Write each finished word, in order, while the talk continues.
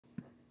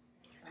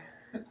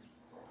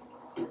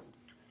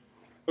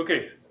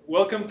Okay,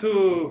 welcome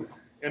to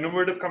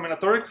Enumerative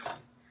Combinatorics,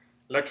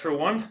 lecture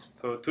 1.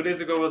 So 2 days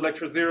ago was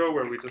lecture 0,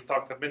 where we just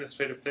talked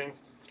administrative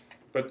things.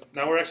 But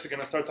now we're actually going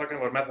to start talking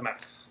about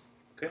mathematics.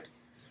 Okay,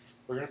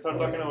 we're going to start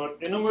talking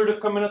about enumerative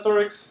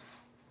combinatorics,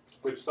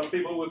 which some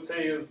people would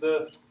say is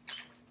the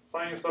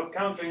science of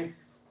counting,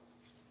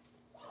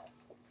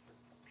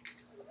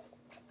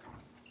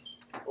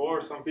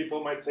 or some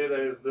people might say that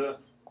is the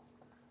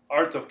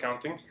art of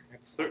counting.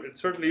 It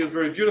certainly is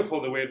very beautiful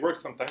the way it works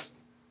sometimes.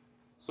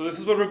 So this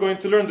is what we're going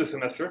to learn this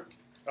semester.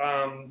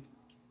 Today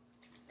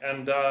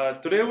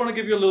I want to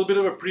give you a little bit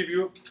of a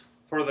preview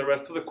for the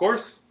rest of the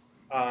course.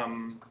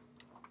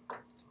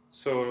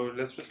 So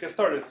let's just get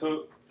started.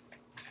 So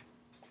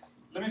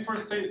let me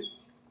first say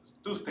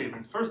two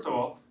statements. First of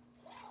all,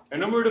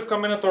 enumerative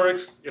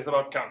combinatorics is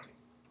about counting.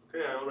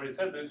 Okay, I already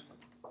said this.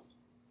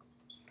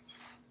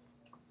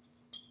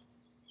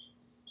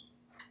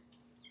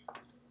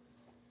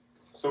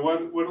 So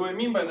what do I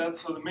mean by that?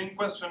 So the main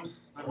question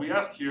that we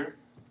ask here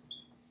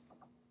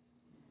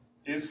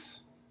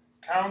is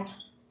count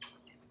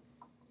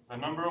the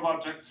number of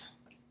objects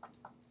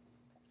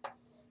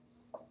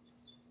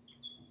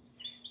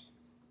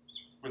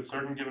with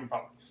certain given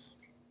properties.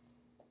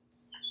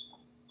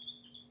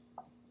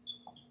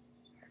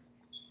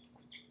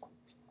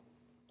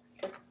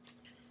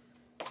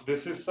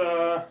 This is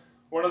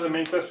one of the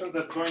main questions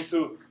that's going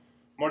to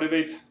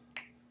motivate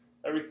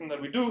everything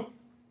that we do.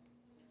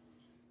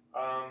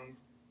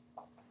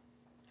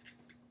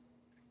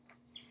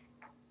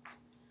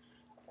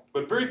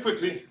 But very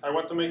quickly, I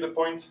want to make the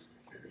point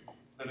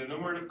that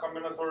enumerative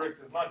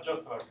combinatorics is not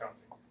just about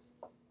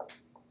counting.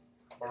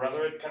 Or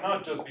rather, it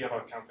cannot just be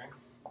about counting.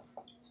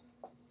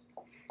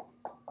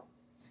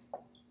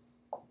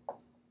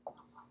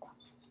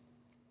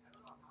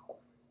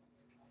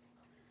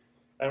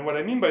 And what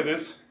I mean by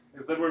this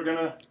is that we're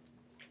gonna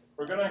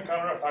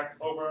encounter a fact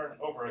over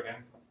and over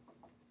again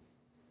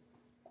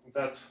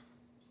that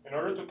in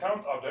order to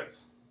count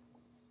objects,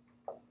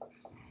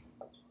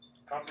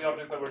 count the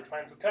objects that we're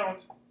trying to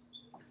count,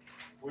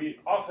 we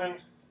often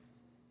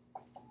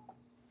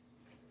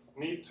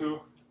need to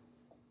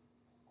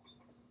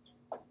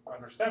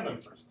understand them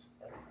first.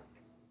 Right?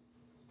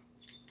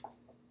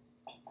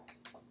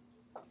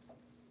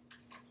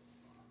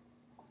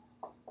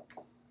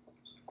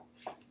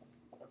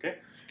 Okay,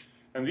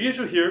 and the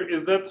issue here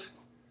is that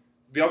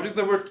the objects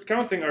that we're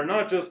counting are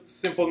not just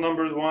simple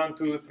numbers 1,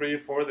 2, 3,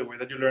 4, the way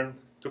that you learn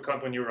to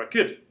count when you were a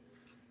kid.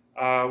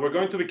 We're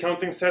going to be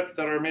counting sets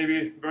that are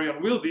maybe very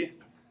unwieldy.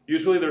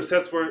 Usually they're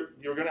sets where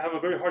you're going to have a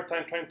very hard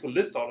time trying to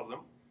list all of them.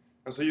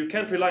 And so you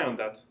can't rely on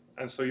that.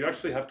 And so you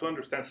actually have to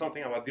understand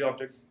something about the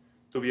objects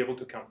to be able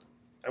to count.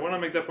 I want to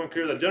make that point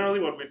clear that generally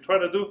what we try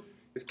to do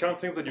is count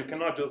things that you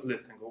cannot just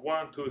list and go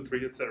 1, 2,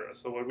 3, etc.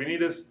 So what we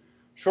need is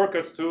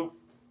shortcuts to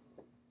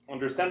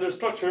understand their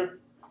structure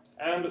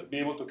and be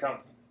able to count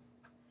them.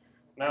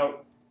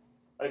 Now,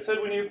 I said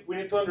we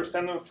need to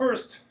understand them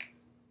first,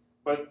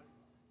 but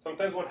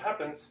sometimes what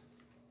happens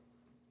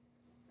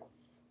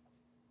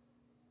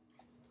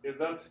is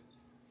that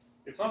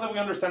it's not that we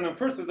understand them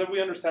first, it's that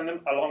we understand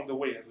them along the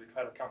way as we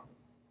try to count them.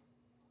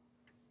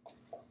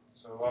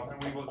 So often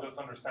we will just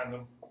understand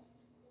them,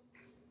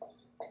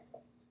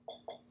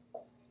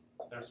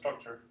 their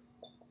structure,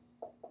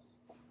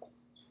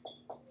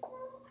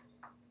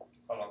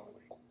 along the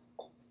way.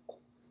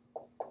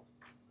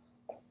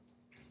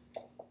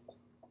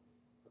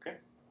 Okay?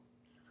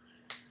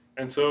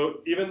 And so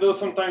even though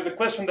sometimes the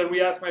question that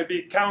we ask might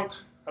be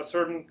count a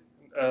certain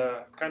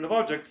kind of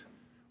object,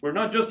 we're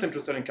not just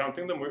interested in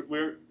counting them,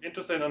 we're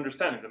interested in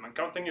understanding them. And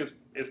counting is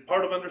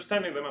part of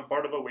understanding them and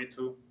part of a way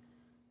to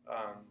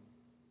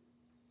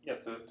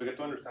get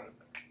to understand them.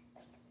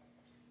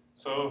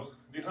 So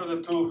these are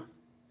the two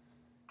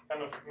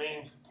kind of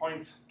main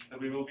points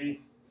that we will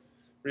be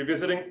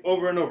revisiting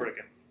over and over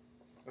again.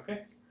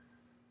 Okay?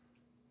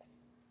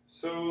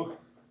 So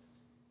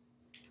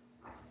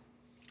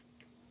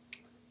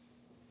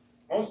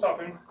most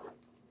often,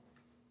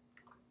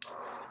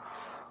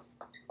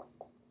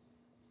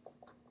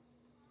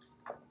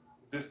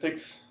 this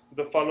takes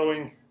the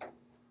following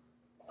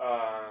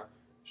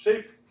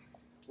shape.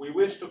 We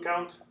wish to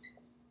count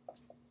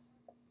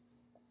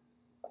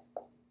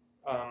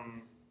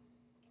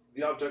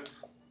the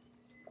objects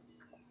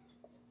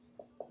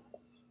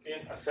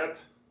in a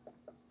set.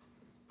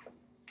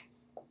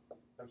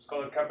 Let's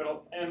call it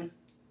capital N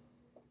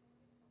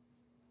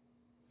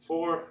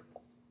for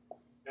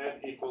n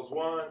equals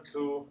 1,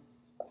 2,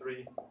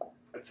 3,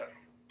 etc.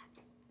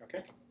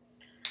 Okay?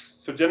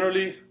 So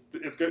generally,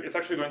 it's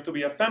actually going to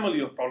be a family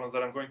of problems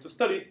that I'm going to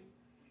study,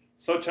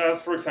 such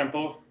as, for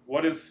example,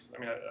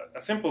 a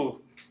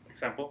simple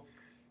example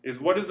is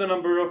what is the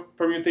number of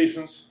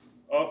permutations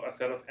of a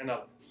set of n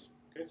elements.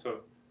 Okay,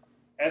 so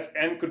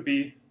Sn could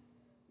be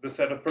the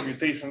set of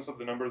permutations of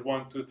the numbers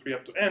 1, 2, 3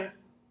 up to n,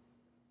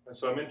 and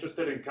so I'm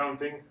interested in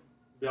counting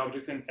the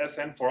objects in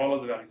Sn for all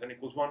of the values, n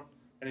equals 1,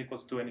 n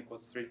equals 2, n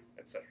equals 3,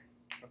 etc.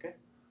 Okay,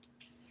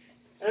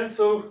 and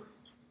so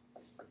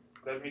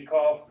let me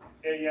call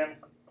An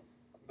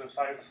the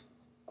size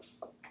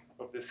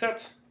of the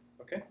set,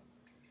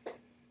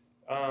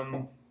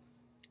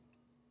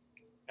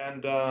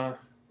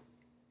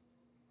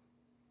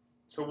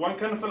 So one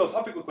kind of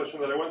philosophical question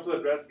that I want to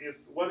address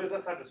is, what is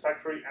a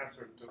satisfactory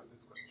answer to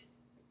this question?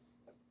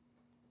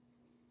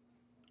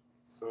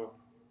 So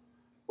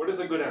what is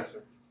a good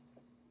answer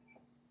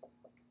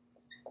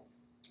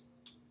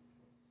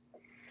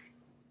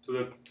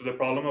to the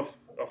problem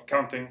of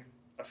counting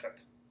a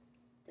set,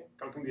 okay?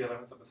 Counting the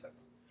elements of a set?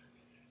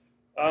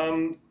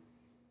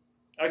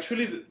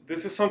 Actually,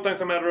 this is sometimes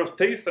a matter of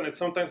taste, and it's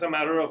sometimes a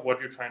matter of what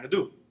you're trying to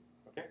do,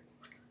 okay?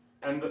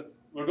 And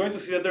we're going to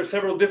see that there are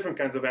several different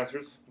kinds of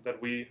answers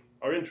that we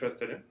are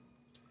interested in.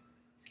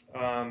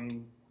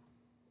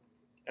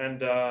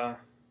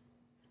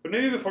 But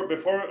maybe before,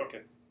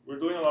 okay, we're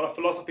doing a lot of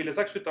philosophy. Let's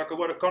actually talk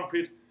about a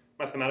concrete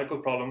mathematical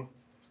problem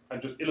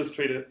and just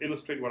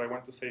illustrate what I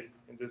want to say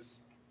in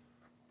this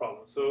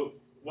problem. So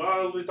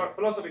while we talk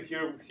philosophy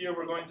here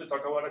we're going to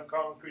talk about a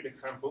concrete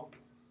example,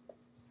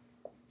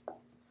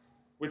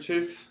 which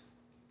is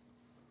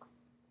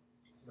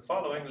the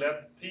following.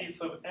 Let T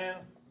sub n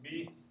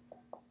be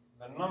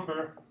the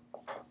number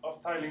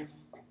of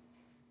tilings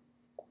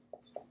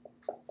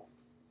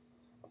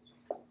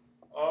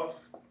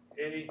of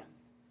a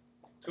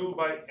 2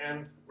 by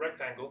n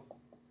rectangle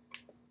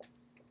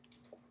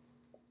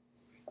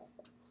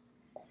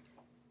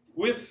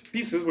with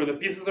pieces where the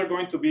pieces are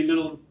going to be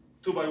little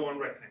 2 by 1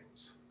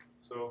 rectangles.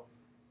 So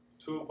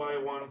 2 by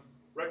 1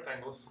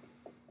 rectangles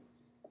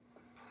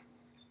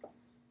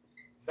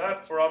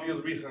that, for obvious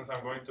reasons,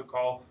 I'm going to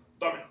call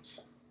dominoes.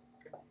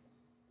 Okay.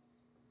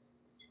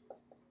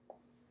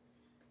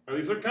 Now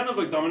these are kind of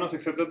like dominoes,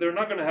 except that they're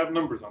not going to have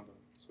numbers on them.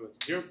 So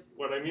here,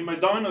 what I mean by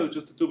domino is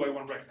just a 2 by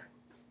 1 rectangle.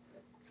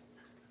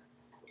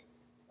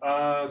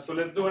 So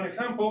let's do an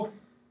example.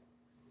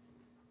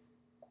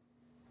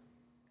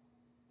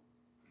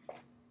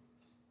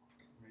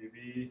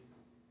 Maybe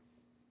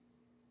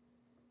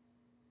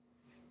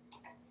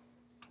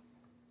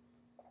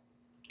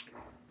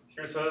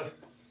here's a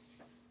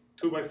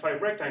 2 by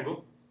 5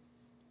 rectangle,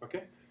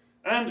 okay?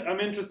 And I'm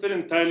interested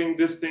in tiling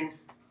this thing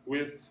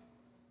with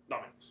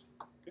dominoes,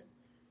 okay?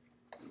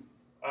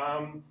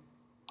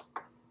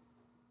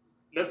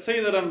 Let's say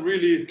that I'm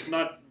really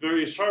not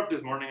very sharp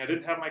this morning. I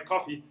didn't have my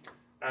coffee,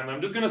 and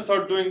I'm just going to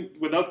start doing,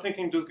 without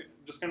thinking,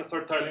 just going to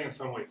start tiling in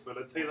some way. So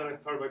let's say that I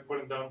start by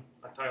putting down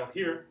a tile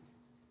here,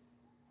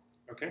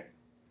 okay?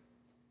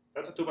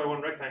 That's a 2 by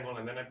 1 rectangle,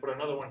 and then I put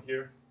another one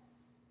here.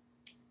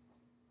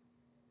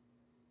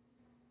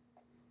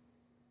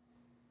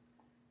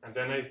 And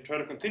then I try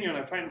to continue, and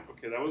I find,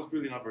 okay, that was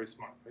really not very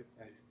smart, right?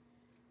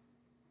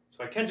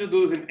 So I can't just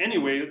do this in any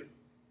way,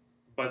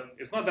 but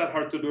it's not that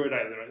hard to do it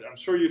either. I'm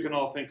sure you can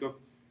all think of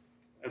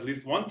at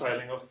least one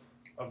tiling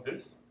of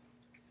this.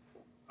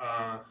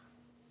 I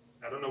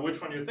don't know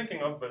which one you're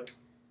thinking of, but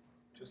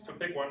just to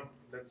pick one,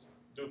 let's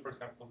do, for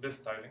example, this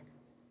tiling.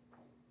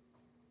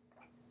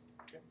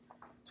 Okay.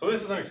 So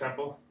this is an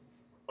example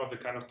of the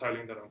kind of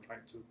tiling that I'm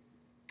trying to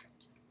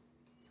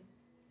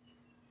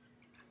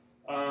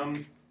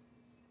count.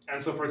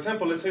 And so, for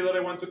example, let's say that I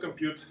want to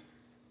compute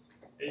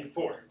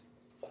A4.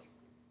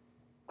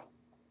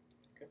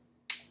 Okay.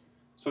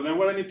 So then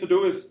what I need to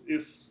do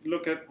is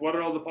look at what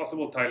are all the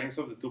possible tilings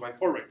of the 2 by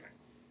 4 rectangle.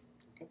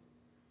 Okay.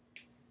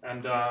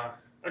 And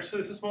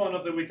actually, this is small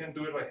enough that we can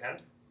do it by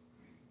hand.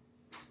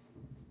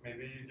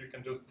 Maybe you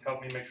can just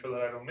help me make sure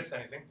that I don't miss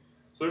anything.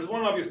 So there's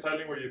one obvious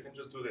tiling where you can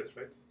just do this,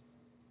 right?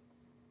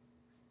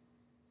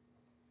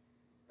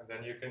 And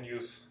then you can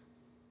use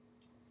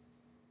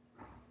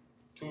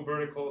 2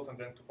 verticals and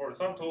then 2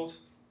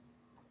 horizontals,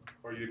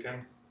 or you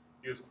can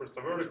use first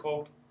a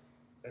vertical,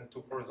 then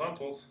 2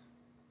 horizontals,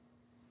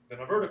 then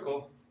a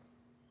vertical,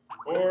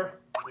 or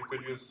you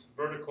could use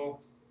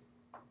vertical,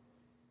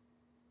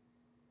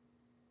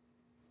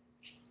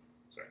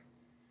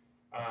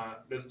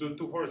 let's do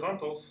 2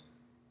 horizontals,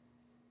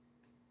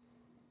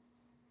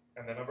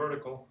 and then a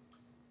vertical,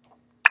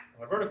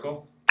 and a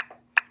vertical.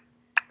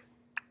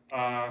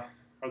 Are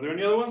there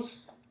any other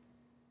ones?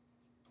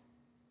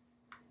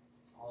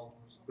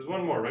 There's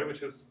one more, right,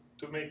 which is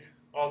to make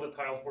all the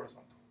tiles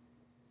horizontal.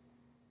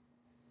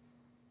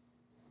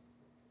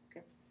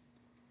 Okay.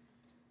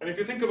 And if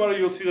you think about it,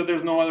 you'll see that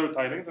there's no other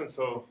tilings, and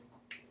so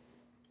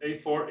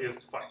A4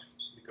 is 5,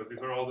 because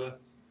these are all the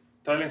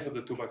tilings of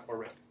the 2 by 4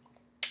 rectangle.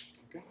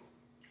 Okay.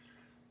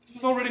 This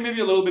is already maybe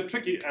a little bit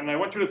tricky, and I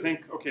want you to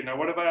think, okay, now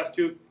what if I asked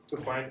you to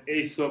find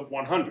A sub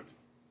 100?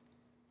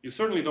 You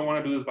certainly don't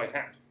want to do this by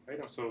hand, right?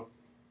 And so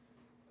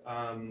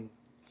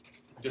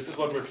this is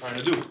what we're trying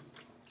to do.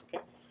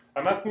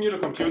 I'm asking you to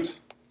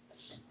compute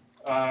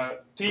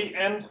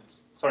Tn,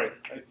 sorry,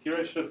 here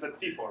I should have said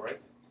T4,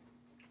 right?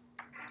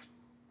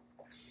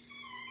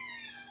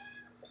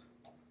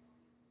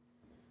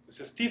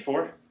 This is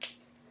T4,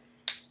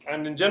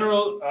 and in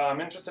general, I'm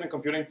interested in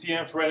computing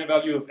Tn for any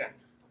value of n.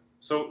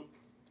 So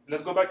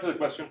let's go back to the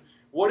question,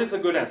 what is a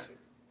good answer?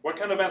 What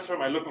kind of answer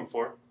am I looking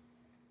for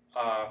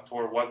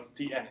what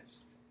Tn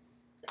is?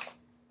 Okay.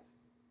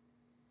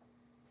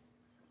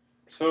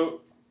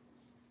 So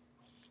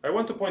I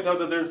want to point out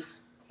that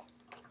there's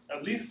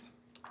at least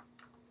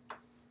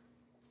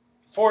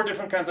 4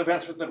 different kinds of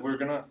answers that we're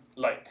gonna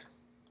like.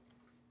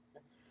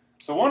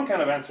 So one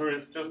kind of answer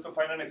is just to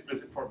find an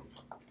explicit formula.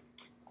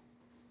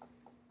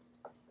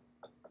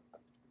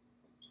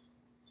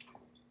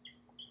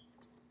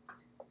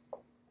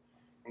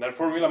 And that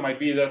formula might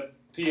be that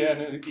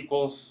Tn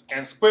equals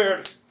n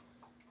squared,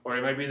 or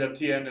it might be that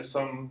Tn is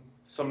some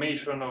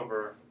summation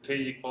over k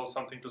equals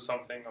something to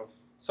something of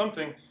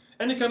something.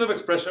 Any kind of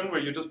expression where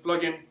you just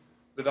plug in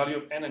the value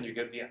of n and you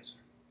get the answer.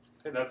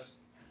 Okay,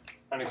 that's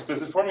an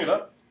explicit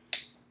formula.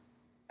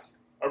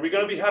 Are we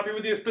going to be happy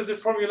with the explicit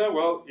formula?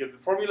 Well, if the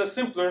formula is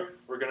simpler,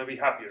 we're going to be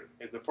happier.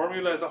 If the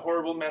formula is a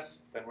horrible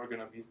mess, then we're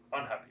going to be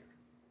unhappier.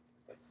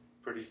 That's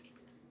pretty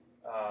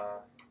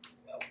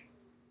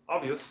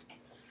obvious.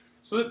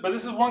 So, but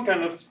this is one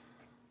kind of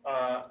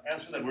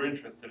answer that we're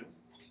interested in.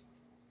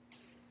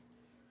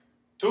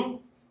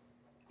 2,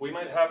 we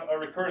might have a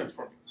recurrence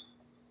formula.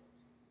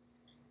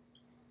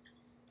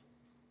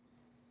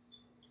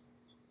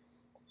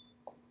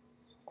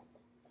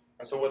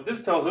 And so what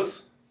this tells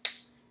us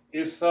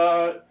is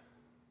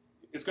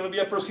it's going to be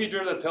a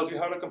procedure that tells you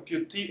how to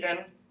compute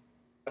Tn,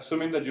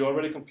 assuming that you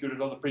already computed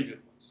all the previous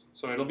ones.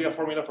 So it'll be a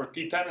formula for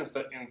T10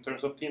 instead in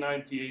terms of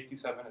T9, T8,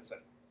 T7,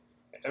 etc.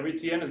 Every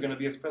Tn is going to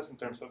be expressed in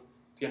terms of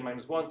Tn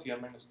minus 1,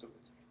 Tn minus 2,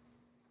 etc.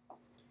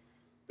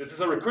 This is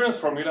a recurrence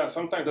formula, and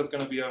sometimes that's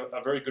going to be a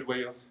very good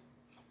way of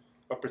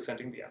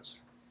presenting the answer.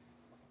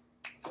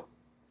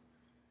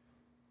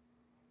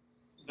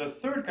 The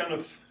third kind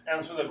of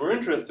answer that we're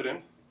interested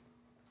in,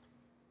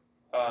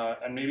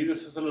 and maybe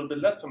this is a little bit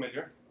less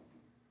familiar,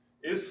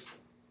 is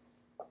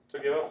to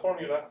give a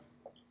formula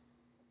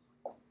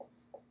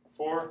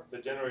for the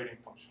generating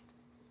function.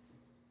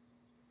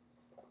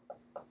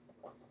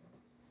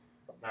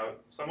 Now,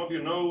 some of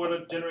you know what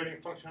a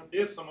generating function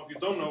is, some of you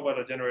don't know what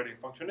a generating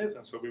function is,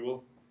 and so we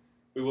will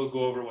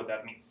go over what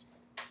that means.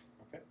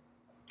 Okay?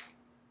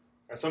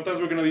 And sometimes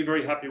we're going to be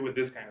very happy with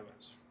this kind of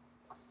answer.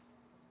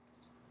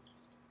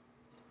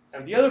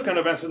 And the other kind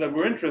of answer that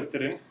we're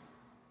interested in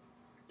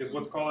is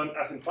what's called an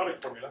asymptotic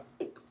formula.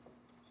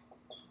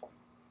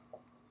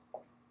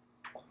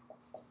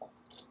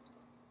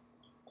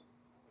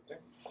 Okay.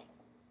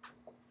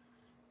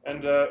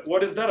 And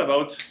what is that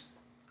about?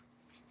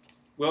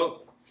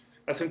 Well,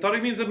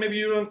 asymptotic means that maybe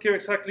you don't care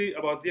exactly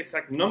about the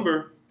exact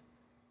number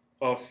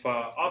of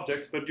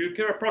objects, but you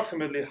care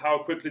approximately how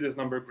quickly this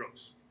number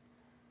grows.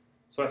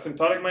 So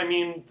asymptotic might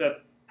mean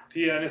that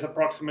Tn is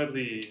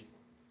approximately,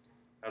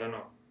 I don't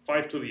know,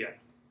 5 to the n.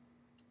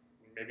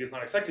 Maybe it's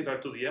not exactly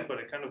 5 to the n, but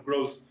it kind of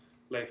grows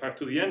like 5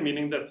 to the n,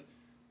 meaning that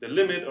the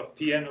limit of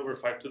Tn over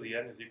 5 to the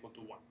n is equal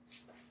to 1.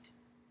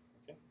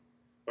 Okay?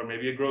 Or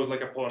maybe it grows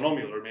like a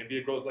polynomial, or maybe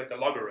it grows like a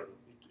logarithm.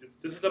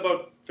 This is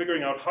about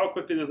figuring out how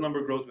quickly this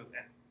number grows with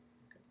n.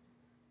 Okay?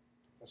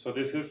 So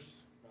this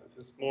is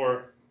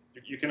more,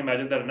 you can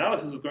imagine that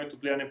analysis is going to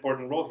play an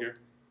important role here.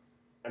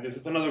 And this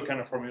is another kind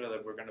of formula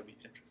that we're going to be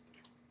interested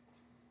in.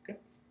 Okay?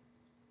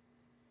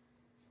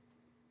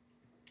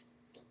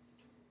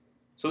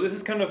 So this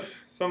is kind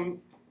of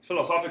some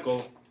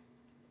philosophical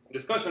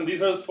discussion.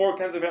 These are the 4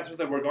 kinds of answers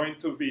that we're going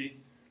to be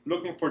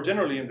looking for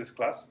generally in this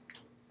class.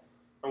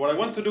 And what I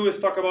want to do is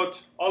talk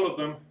about all of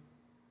them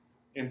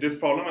in this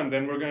problem, and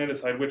then we're going to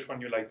decide which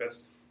one you like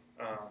best.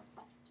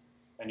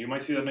 And you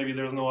might see that maybe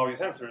there's no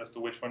obvious answer as to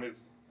which one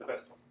is the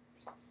best one.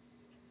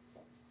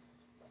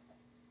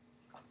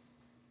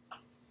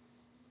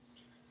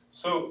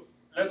 So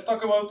let's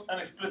talk about an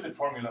explicit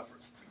formula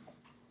first.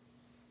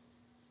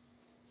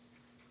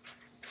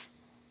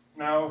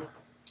 Now,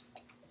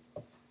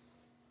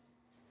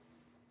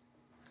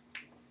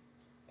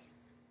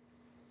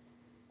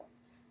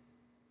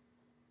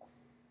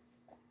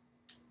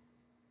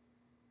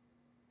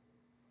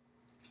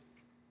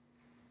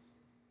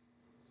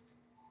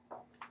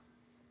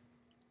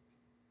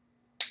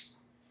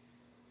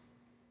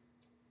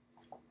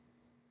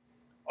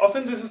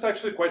 often this is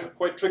actually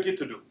quite tricky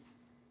to do.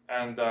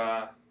 And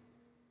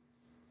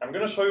I'm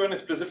going to show you an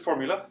explicit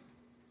formula.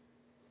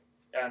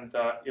 And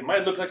it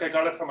might look like I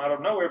got it from out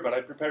of nowhere, but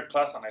I prepared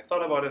class and I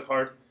thought about it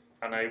hard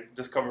and I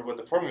discovered what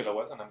the formula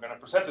was, and I'm going to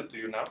present it to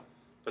you now.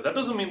 But that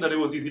doesn't mean that it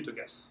was easy to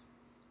guess.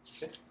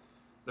 Okay?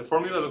 The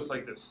formula looks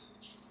like this.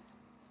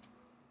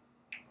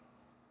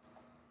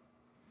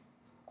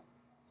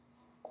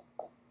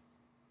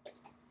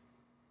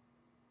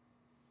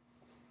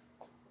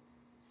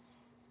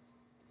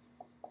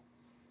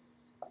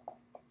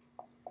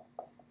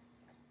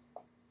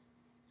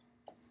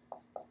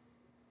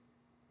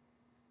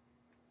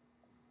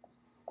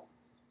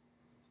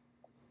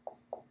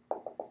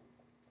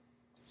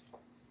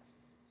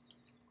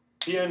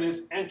 Tn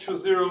is n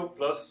choose 0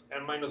 plus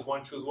n minus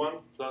 1 choose 1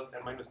 plus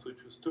n minus 2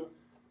 choose 2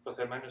 plus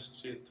n minus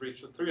 3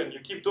 choose 3, and you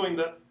keep doing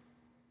that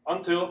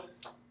until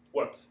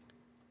what?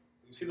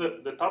 You see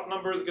that the top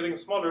number is getting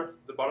smaller,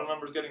 the bottom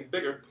number is getting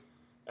bigger,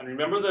 and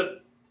remember that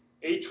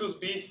A choose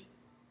B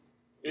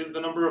is the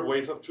number of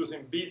ways of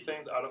choosing B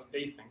things out of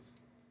A things,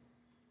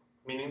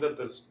 meaning that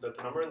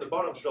the number in the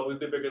bottom should always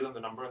be bigger than the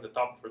number in the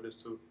top for this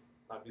to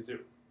not be 0.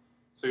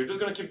 So you're just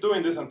going to keep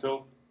doing this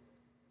until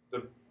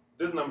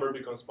this number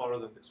becomes smaller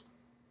than this one.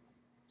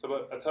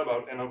 So that's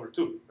about n over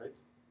 2, right?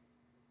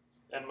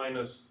 N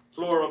minus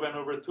floor of n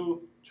over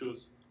 2,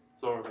 choose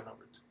floor of n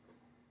over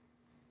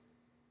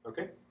 2.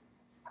 Okay?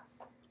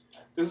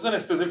 This is an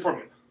explicit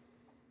formula.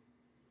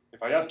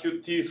 If I ask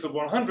you t sub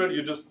 100,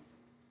 you just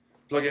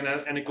plug in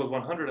n equals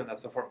 100, and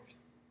that's the formula.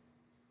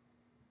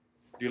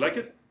 Do you like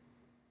it?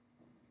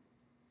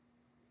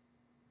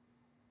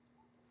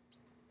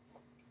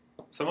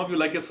 Some of you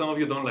like it, some of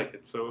you don't like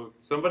it. So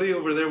somebody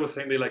over there was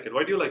saying they like it.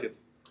 Why do you like it?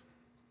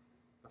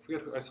 I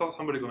forget. I saw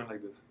somebody going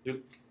like this.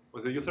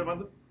 Was it you,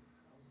 Servando?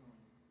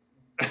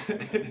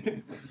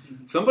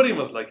 Somebody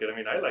must like it. I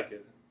mean, I like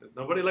it.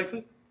 Nobody likes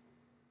it?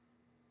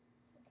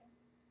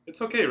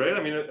 It's okay, right?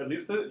 I mean, at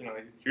least,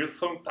 here's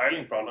some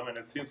tiling problem, and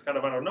it seems kind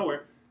of out of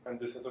nowhere. And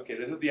this is okay.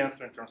 This is the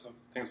answer in terms of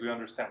things we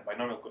understand,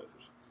 binomial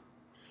coefficients.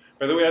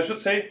 By the way, I should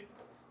say,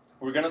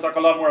 we're going to talk a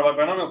lot more about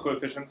binomial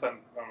coefficients, and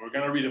we're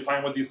going to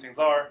redefine what these things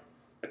are,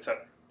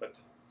 etc.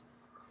 But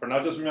for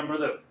now, just remember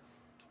that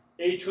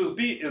A choose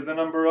B is the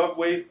number of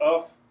ways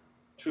of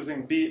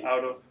choosing B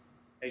out of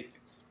A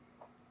things.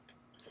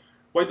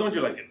 Why don't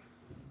you like it?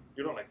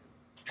 You don't like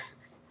it.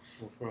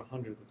 Well, for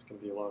 100, that's going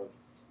to be a lot of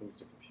things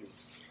to compute.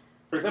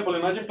 For example,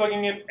 imagine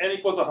plugging in n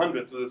equals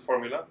 100 to this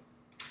formula.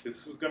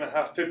 This is going to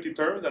have 50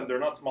 terms, and they're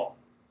not small.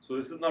 So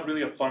this is not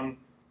really a fun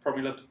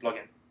formula to plug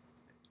in.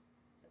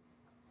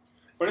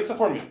 But it's a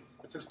formula.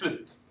 It's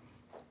explicit.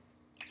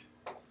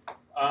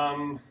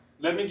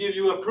 Let me give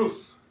you a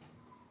proof.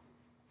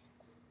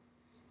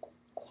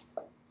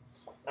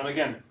 And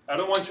again, I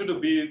don't want you to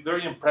be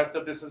very impressed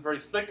that this is very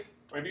slick.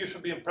 Maybe you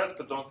should be impressed,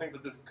 but don't think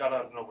that this got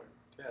out of nowhere.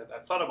 Okay, I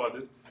thought about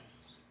this.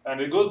 And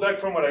it goes back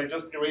from what I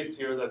just erased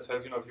here that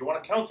says, if you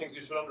want to count things,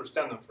 you should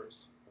understand them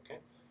first. Okay?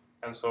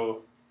 And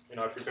so,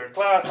 I prepared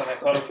class, and I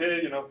thought,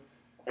 okay,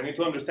 I need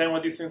to understand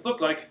what these things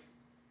look like.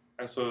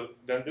 And so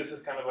then this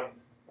is kind of an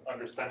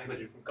understanding that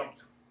you can come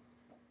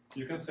to.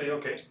 You can say,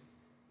 okay,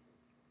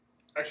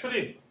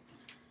 actually,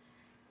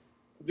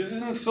 this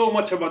isn't so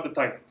much about the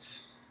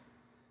tilings.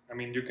 I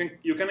mean, you can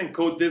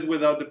encode this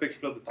without the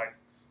picture of the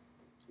tilings.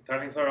 The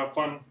tilings are a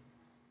fun,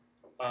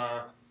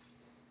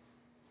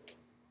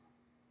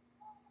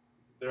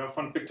 they're a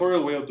fun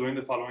pictorial way of doing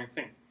the following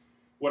thing.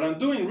 What I'm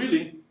doing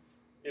really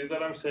is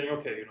that I'm saying,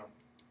 okay,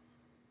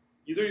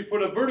 either you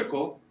put a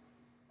vertical,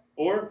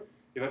 or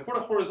if I put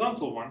a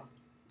horizontal one,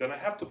 then I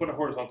have to put a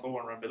horizontal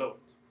one right below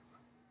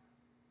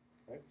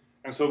it. Okay?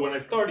 And so when I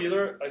start,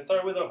 either I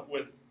start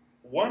with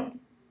one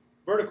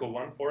vertical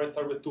one, or I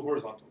start with two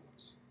horizontal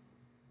ones.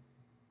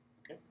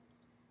 Okay?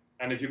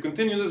 And if you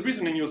continue this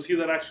reasoning, you'll see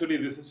that actually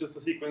this is just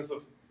a sequence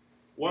of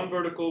one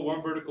vertical,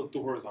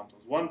 two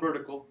horizontals, one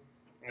vertical,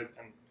 and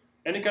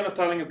any kind of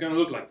tiling is going to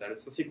look like that.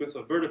 It's a sequence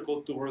of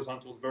vertical, two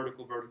horizontals,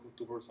 vertical,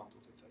 two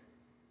horizontals, etc.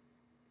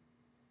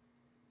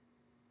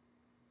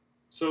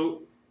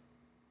 So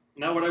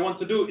now what I want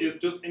to do is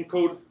just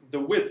encode the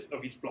width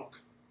of each block.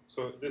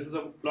 So this is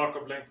a block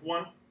of length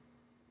 1.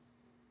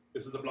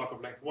 This is a block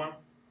of length 1.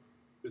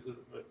 This is,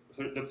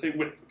 so let's say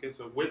width. Okay,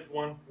 so width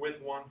 1,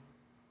 width 1,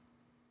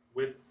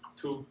 width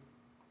 2,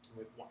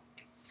 width 1.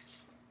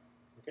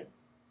 Okay.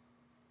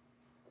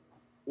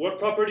 What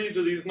property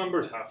do these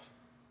numbers have?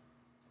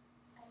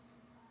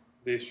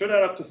 They should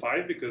add up to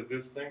 5 because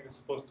this thing is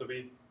supposed to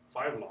be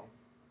 5 long.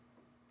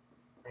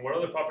 And what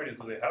other properties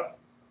do they have?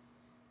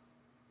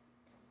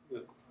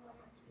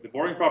 The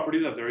boring property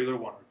that they're either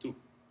 1 or 2.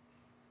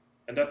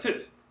 And that's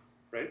it,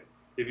 right?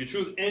 If you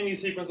choose any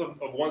sequence of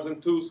 1s and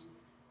 2s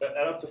that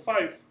add up to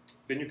 5,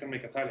 then you can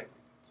make a tiling.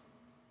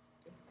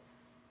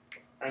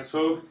 And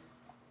so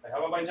I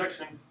have a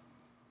bijection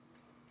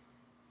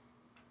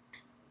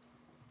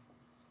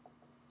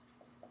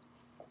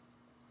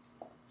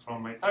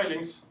from my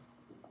tilings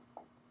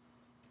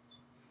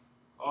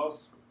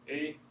of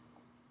a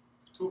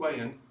 2 by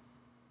n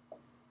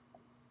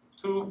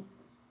to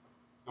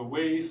the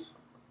ways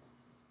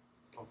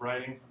of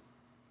writing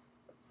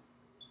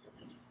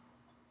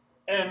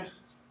n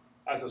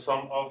as a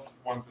sum of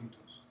 1s and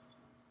 2s.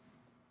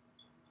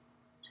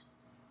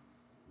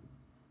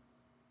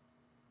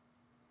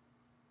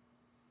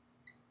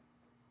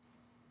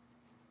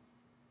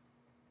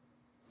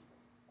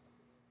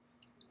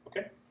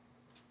 Okay.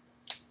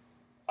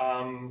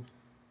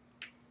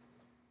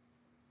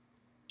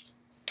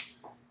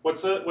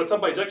 What's a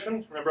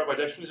bijection? Remember, a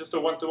bijection is just a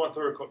one-to-one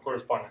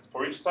correspondence.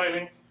 For each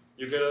tiling,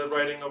 you get a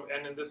writing of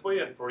n in this way,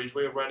 and for each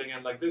way of writing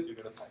n like this, you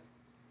get a tiling.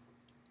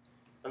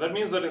 And that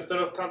means that instead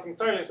of counting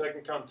tilings, I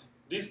can count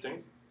these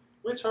things,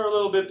 which are a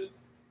little bit,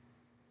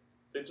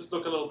 they just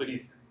look a little bit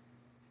easier.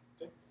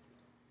 Okay?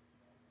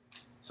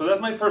 So that's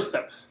my first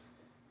step.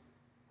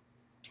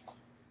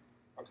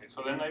 Okay,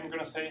 so then I'm going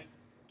to say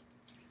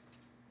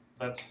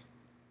that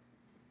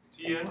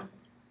Tn,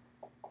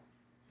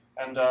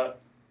 and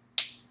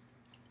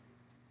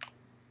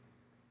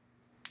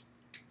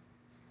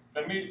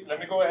let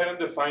me go ahead and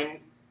define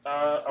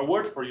a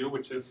word for you,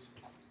 which is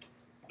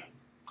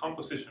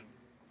composition.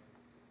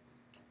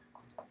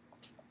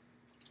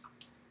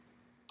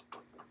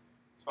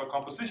 So a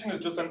composition is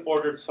just an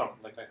ordered sum,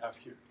 like I have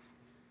here.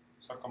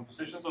 So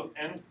compositions of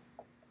n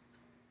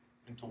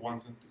into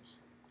 1s and 2s.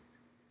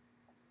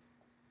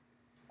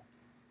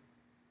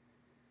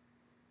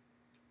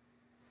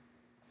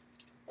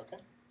 Okay.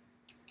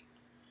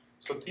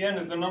 So Tn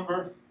is the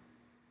number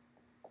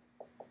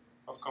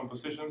of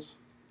compositions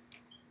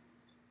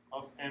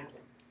of n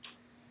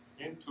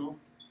into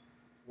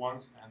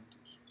ones and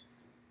twos.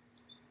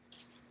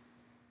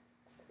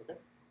 Okay.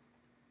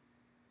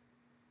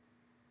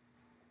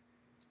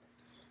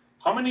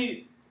 How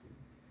many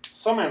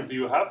summands do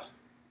you have?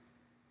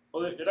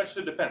 Well, it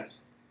actually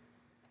depends.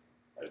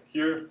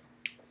 Here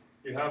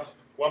you have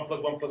 1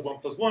 plus 1 plus 1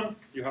 plus 1.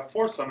 You have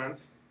 4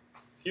 summands.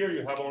 Here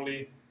you have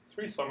only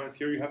 3 summands.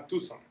 Here you have 2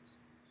 summands.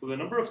 So the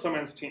number of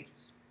summands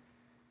changes.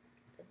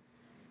 Okay.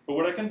 But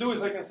what I can do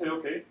is I can say,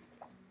 okay,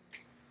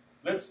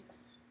 let's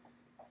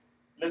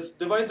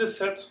divide this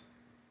set.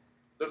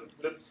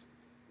 Let's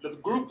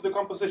group the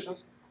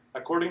compositions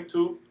according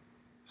to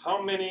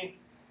how many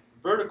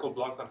vertical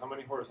blocks and how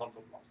many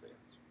horizontal blocks they have.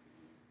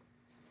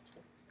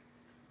 Okay.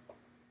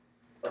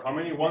 Or how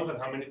many ones and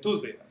how many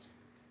twos they have.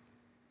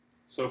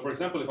 So for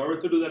example, if I were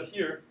to do that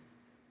here,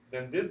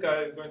 then this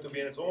guy is going to be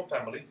in its own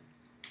family.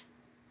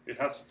 It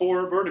has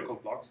 4 vertical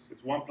blocks.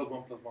 It's 1 plus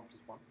 1 plus 1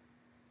 plus 1.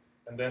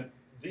 And then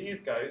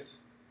these guys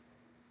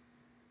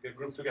get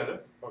grouped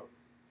together. Oh,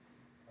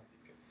 not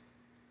these guys.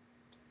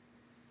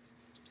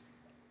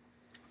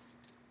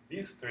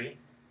 These 3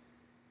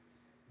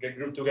 get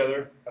grouped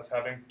together as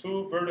having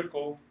 2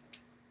 vertical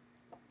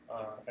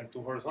and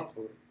 2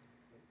 horizontal.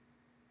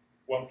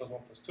 1 plus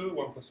 1 plus 2,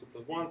 1 plus 2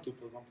 plus 1, 2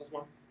 plus 1 plus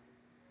 1.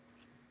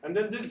 And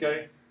then this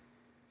guy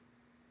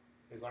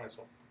is on its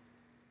own.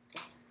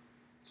 Okay.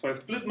 So I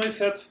split my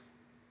set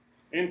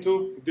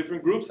into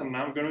different groups, and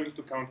now I'm going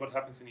to count what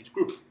happens in each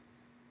group.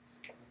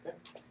 Okay.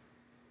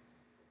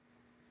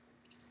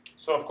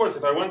 So of course,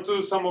 if I want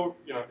to sum,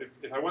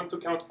 if I want to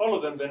count all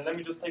of them, then let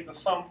me just take the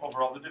sum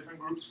over all the different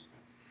groups.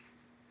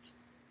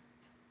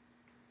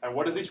 And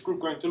what is each group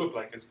going to look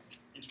like?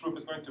 Each group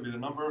is going to be the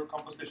number of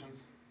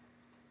compositions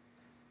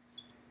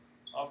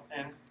of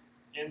n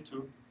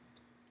into,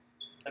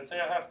 let's say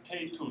I have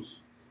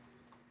k2s.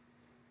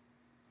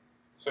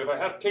 So if I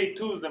have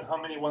k2s, then how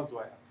many ones do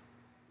I have?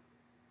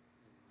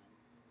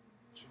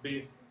 It should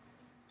be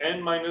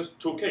n minus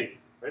 2k,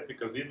 right?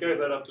 Because these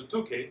guys add up to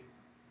 2k.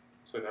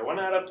 So if I want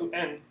to add up to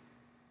n,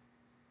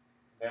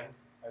 then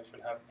I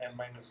should have n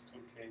minus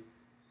 2k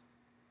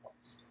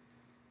ones.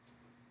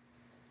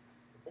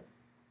 Okay.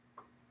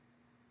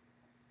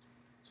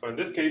 So in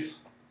this case,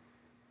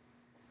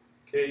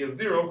 k is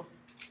 0.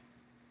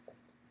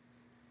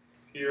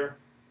 Here,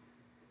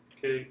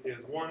 k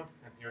is 1,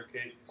 and here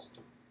k is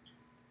 2.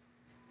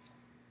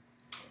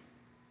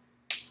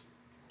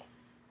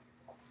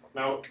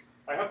 Now,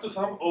 I have to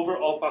sum over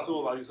all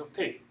possible values of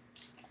k.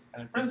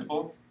 And in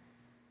principle,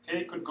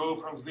 k could go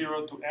from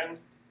 0 to n,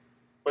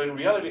 but in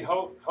reality,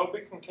 how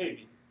big can k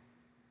be?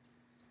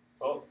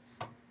 Well,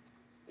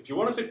 if you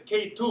want to fit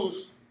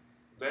k2s,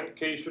 then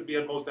k should be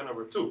at most n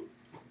over 2,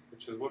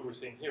 which is what we're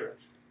seeing here,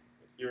 actually.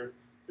 Here,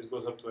 this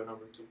goes up to n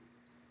over 2.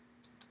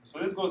 So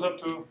this goes up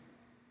to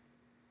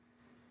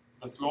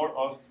the floor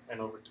of n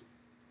over 2.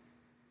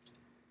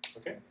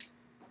 Okay?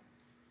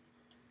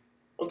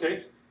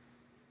 Okay.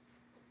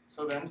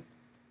 So then,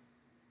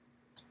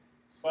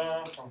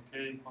 sum from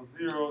k equals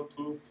 0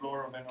 to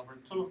floor of n over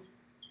 2.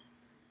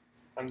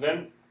 And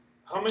then,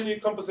 how many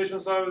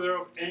compositions are there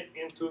of n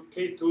into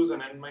k2s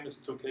and n minus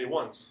 2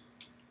 k1s?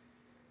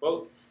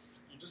 Well,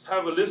 you just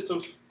have a list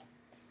of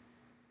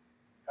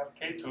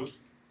k2s.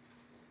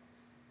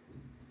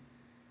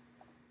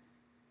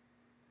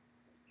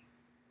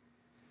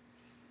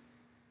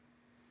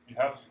 You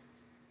have,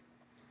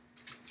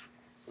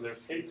 so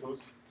there's k2s,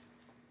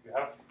 you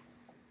have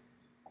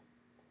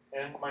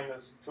n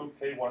minus 2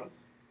 k1s,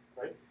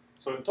 right?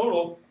 So in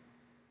total,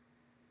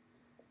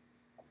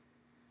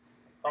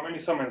 how many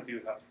summands do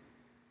you have?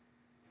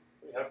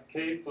 You have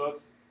k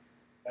plus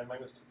n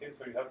minus 2k,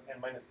 so you have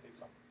n minus k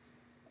summands.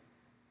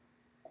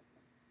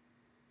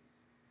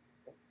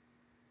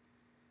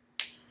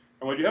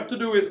 And what you have to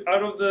do is,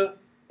 out of the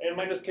n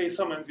minus k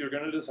summands, you're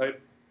going to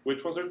decide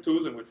which ones are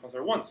 2s and which ones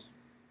are 1s.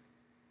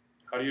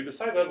 How do you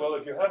decide that? Well,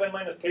 if you have n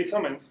minus k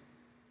summands,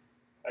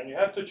 and you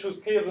have to choose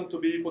k of them to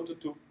be equal to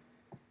 2,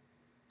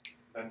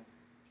 then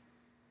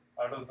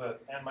out of the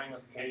n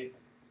minus k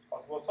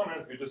possible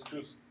summands, you just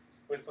choose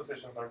which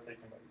positions are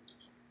taken by each.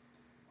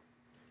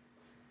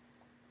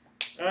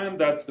 And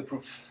that's the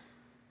proof.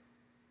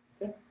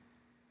 Okay.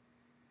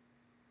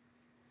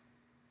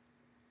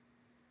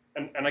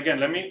 And again,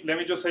 let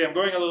me just say I'm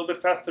going a little bit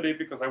fast today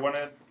because I want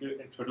to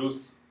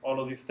introduce all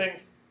of these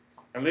things.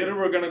 And later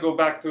we're going to go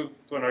back to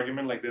an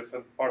argument like this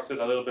and parse it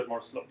a little bit more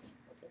slowly.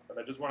 Okay? But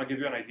I just want to give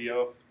you an idea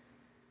of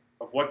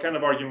what kind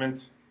of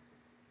argument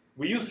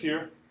we use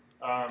here.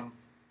 And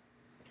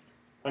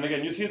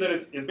again, you see that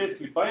it's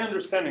basically by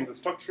understanding the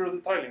structure of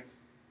the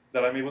tilings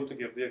that I'm able to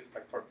give the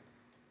exact formula.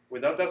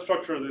 Without that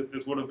structure,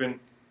 this would have been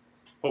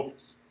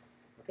hopeless.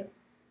 Okay?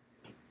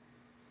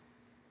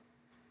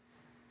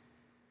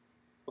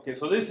 Okay,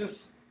 so this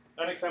is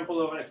an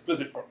example of an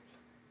explicit formula.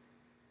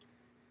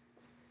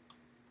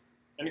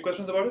 Any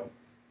questions about it?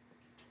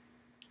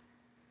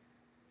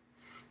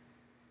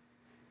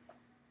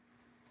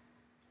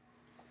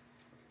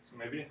 So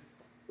maybe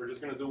we're just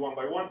going to do one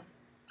by one.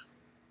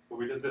 So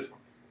we did this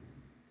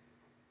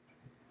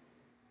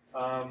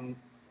one.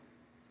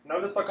 Now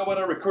let's talk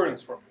about a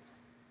recurrence formula.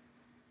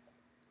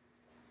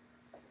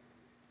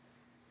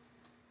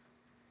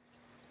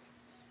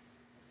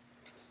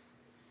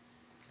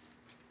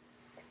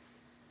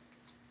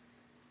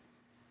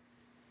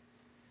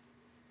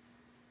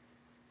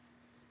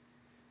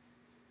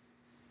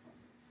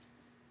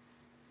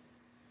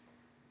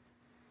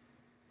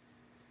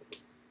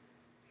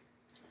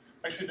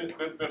 Actually,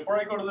 before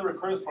I go to the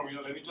recurrence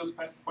formula, let me just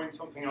point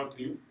something out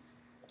to you.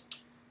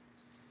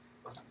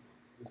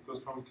 This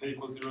goes from k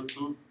equals 0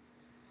 to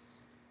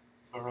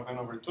log of n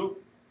over 2.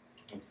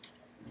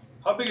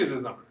 How big is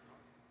this number?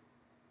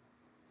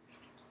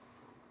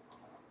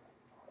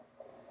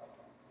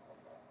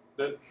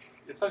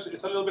 It's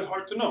a little bit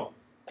hard to know.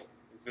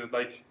 Is it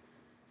like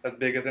as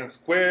big as n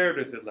squared?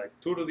 Is it like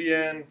 2 to the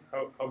n?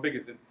 How big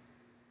is it?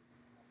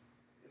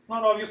 It's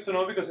not obvious to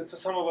know because it's a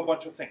sum of a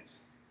bunch of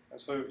things. And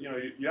so,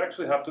 you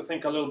actually have to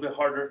think a little bit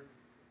harder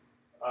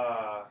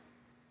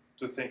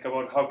to think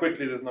about how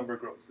quickly this number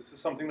grows. This is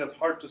something that's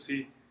hard to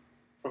see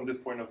from this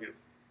point of view.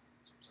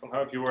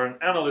 Somehow, if you were an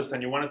analyst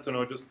and you wanted to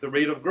know just the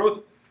rate of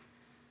growth,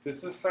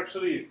 this is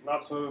actually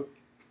not so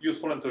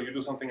useful until you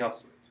do something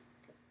else to it.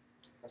 Okay?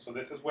 And so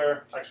this is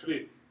where,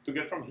 actually, to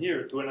get from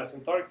here to an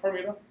asymptotic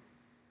formula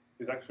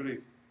is actually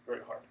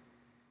very hard.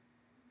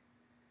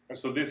 And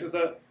so this is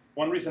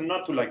one reason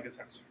not to like this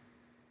answer.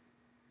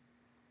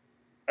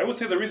 I would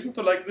say the reason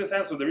to like this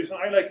answer, the reason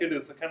I like it,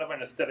 is a kind of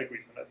an aesthetic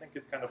reason. I think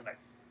it's kind of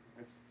nice.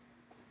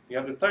 You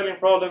have this tiling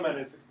problem, and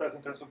it's expressed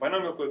in terms of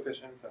binomial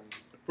coefficients, and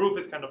the proof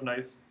is kind of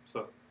nice.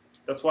 So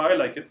that's why I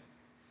like it.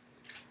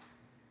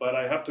 But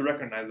I have to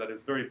recognize that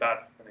it's very bad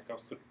when it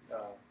comes to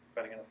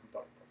finding an asymptotic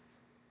problem.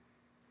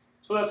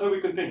 So that's why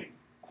we continue.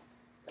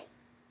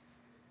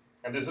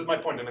 And this is my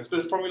point. An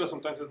explicit formula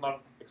sometimes is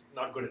not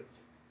good enough.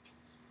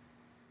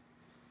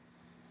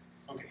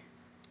 Okay.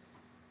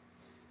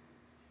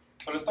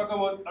 So let's talk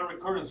about a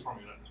recurrence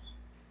formula.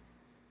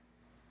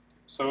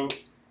 So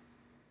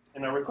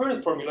in a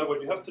recurrence formula,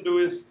 what you have to do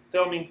is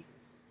tell me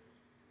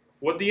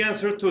what the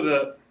answer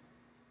to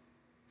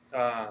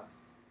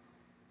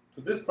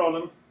this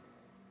problem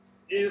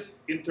is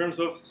in terms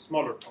of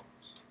smaller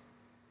problems.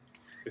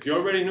 If you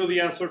already knew the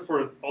answer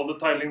for all the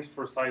tilings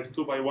for size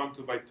 2 by 1,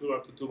 2 by 2,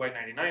 up to 2 by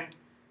 99,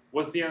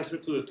 what's the answer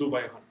to the 2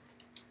 by 100?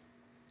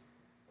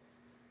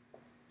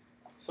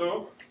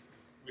 So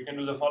we can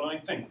do the following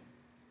thing.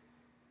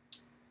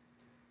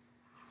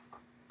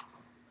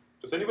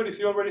 Does anybody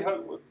see already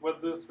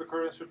what this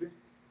recurrence should be?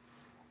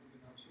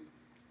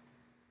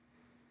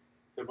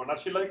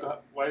 Fibonacci-like?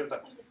 Why is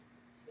that?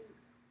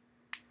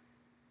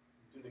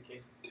 Do the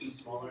case that's 2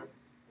 smaller,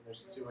 and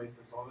there's 2 ways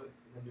to solve it,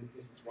 and then do the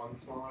case that's 1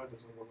 smaller,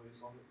 there's only 1 way to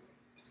solve it.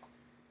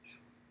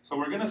 So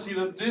we're going to see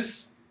that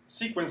this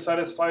sequence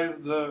satisfies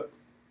the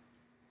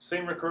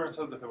same recurrence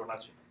as the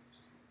Fibonacci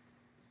numbers.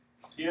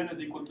 Tn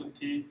is equal to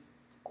Tn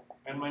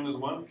minus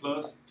 1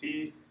 plus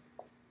Tn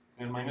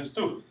minus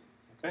 2.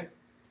 Okay?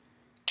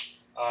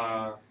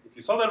 If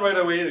you saw that right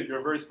away,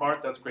 you're very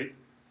smart, that's great.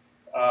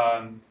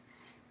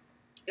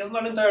 It's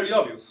not entirely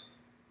obvious.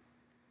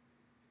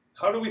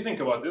 How do we think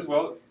about this?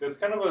 Well, there's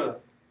kind of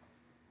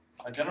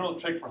a general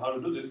trick for how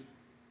to do this.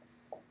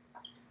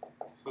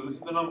 So this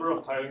is the number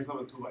of tilings of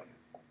a 2 by n.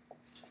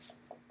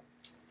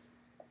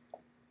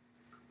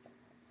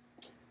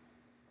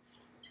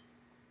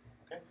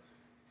 Okay?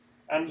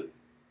 And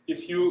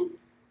if you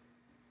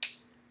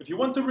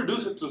want to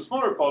reduce it to a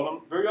smaller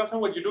problem, very often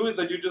what you do is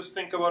that you just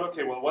think about,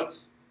 okay, well, what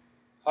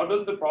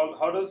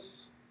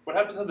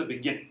happens at the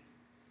beginning?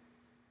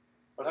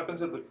 What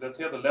happens let's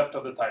say at the left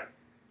of the tiling?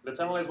 Let's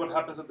analyze what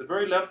happens at the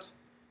very left,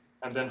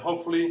 and then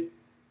hopefully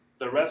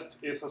the rest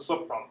is a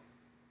subproblem.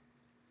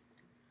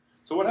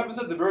 So what happens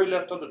at the very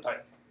left of the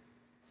tiling?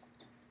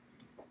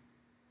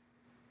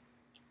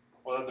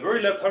 Well, at the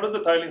very left, how does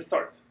the tiling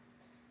start?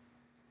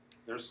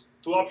 There's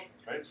 2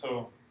 options, right?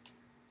 So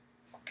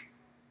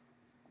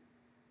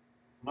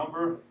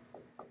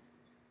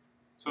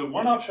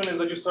one option is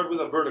that you start with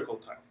a vertical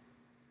tile.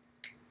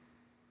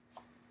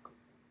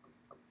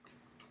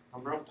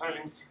 Number of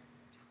tilings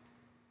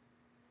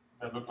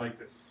that look like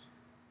this.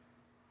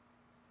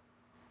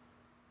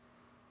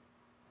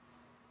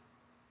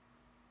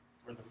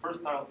 Where the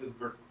first tile is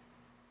vertical.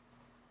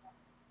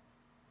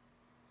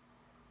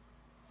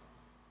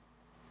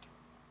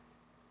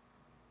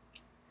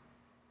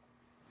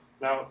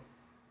 Now,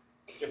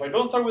 if I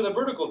don't start with a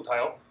vertical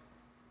tile,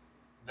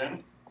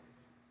 then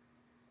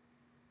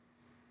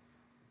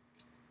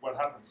what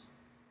happens?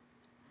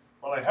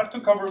 Well, I have to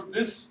cover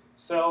this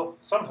cell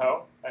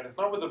somehow, and it's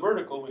not with the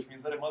vertical, which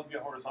means that it must be a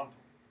horizontal.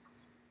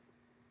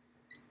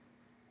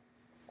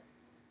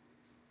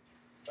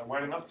 Is that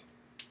wide enough?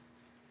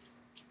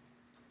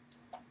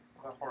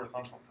 It's a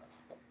horizontal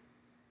tile.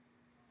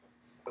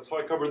 That's how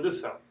I cover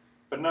this cell.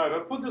 But now if I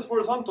put this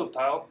horizontal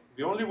tile,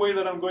 the only way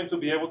that I'm going to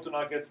be able to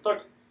not get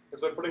stuck is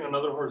by putting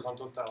another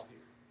horizontal tile here.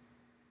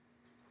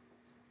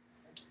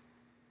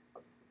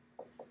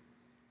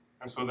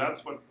 And so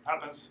that's what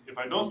happens if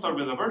I don't start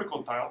with a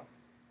vertical tile.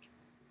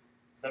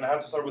 then I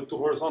have to start with two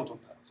horizontal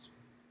tiles.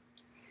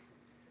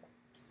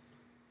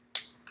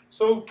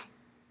 So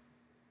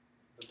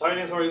the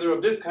tilings are either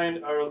of this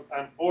kind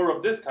or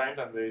of this kind,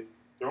 and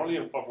they're only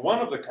of one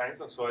of the kinds,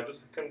 and so I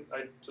just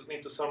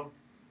need to sum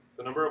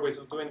the number of ways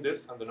of doing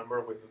this and the number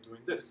of ways of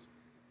doing this.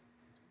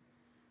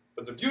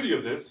 But the beauty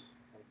of this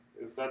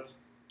is that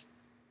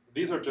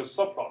these are just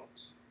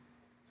subproblems.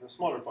 It's a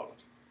smaller problem.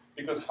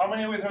 Because how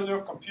many ways are there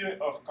of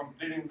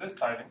completing this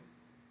tiling?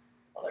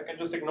 Well, I can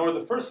just ignore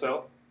the first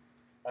cell,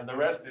 and the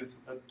rest is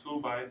a 2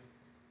 by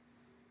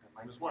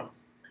 -1.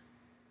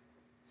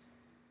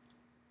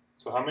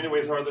 So how many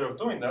ways are there of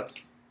doing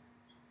that?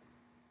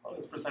 Well,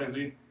 it's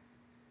precisely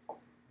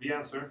the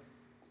answer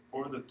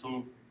for the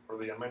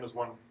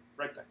n-1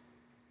 rectangle.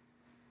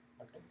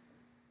 Okay.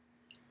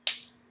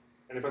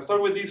 And if I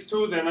start with these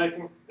two, then I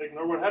can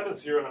ignore what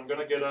happens here, and I'm going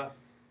to get a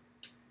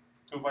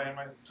 2 by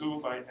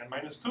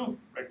n-2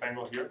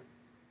 rectangle here.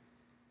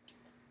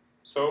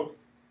 So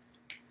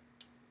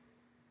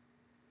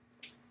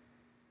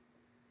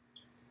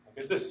I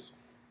get this.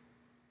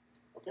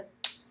 Okay?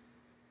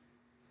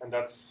 And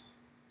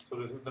so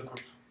this is the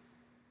proof.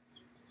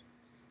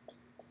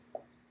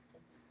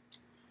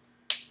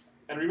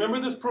 And remember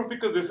this proof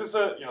because this is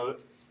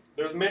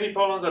there's many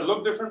problems that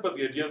look different, but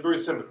the idea is very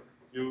similar.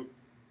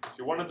 If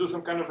you want to do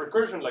some kind of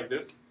recursion like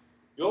this,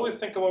 you always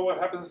think about what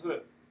happens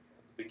at the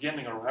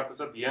beginning or what happens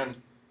at the end.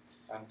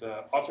 And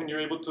often you're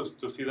able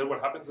to see that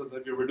what happens is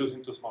that you're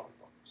reducing to smaller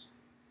problems.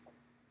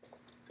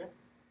 Okay?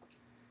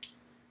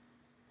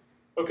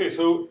 Okay,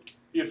 so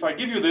if I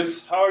give you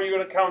this, how are you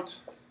going to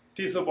count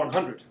t sub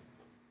 100?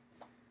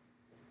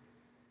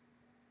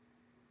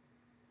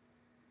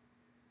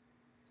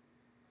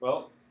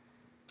 Well,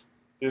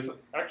 this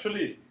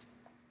actually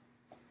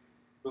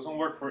doesn't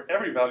work for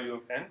every value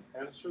of n,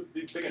 and it should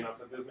be big enough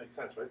that this makes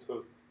sense, right?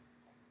 So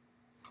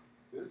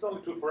this is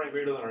only true for n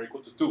greater than or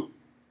equal to 2.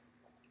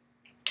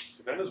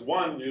 If n is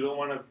 1, you don't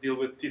want to deal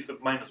with t sub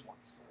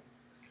 -1s.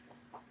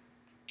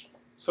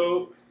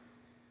 So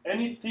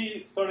any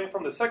t starting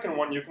from the second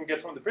one you can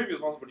get from the previous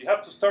ones, but you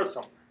have to start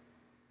somewhere.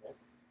 Right?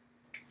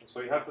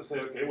 So you have to say,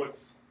 okay,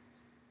 what's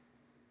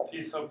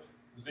t sub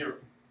 0?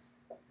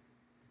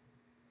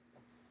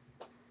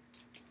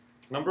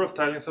 Number of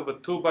tilings of a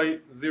 2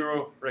 by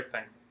 0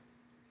 rectangle.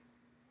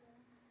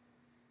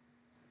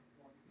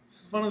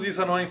 This is one of these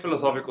annoying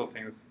philosophical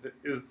things.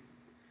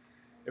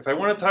 If I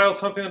want to tile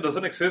something that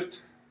doesn't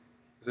exist,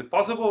 is it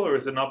possible or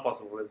is it not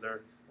possible? Is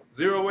there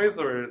 0 ways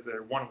or is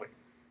there 1 way?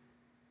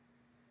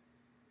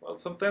 Well,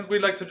 sometimes we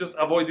like to just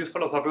avoid these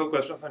philosophical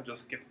questions and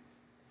just skip.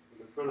 So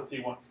let's go to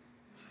T1.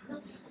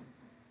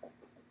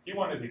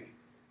 T1 is easy.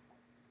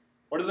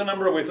 What is the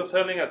number of ways of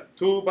tiling at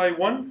 2 by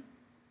 1?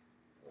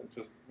 It's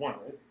just 1,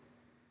 right?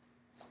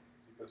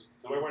 Because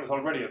 2 by 1 is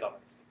already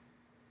atomic.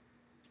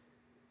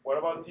 What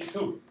about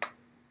T2?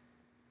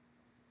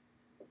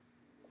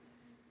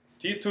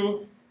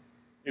 T2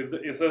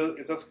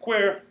 is a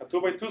square, a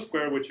 2 by 2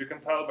 square, which you can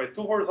tile by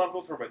 2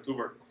 horizontals or by 2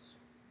 verticals.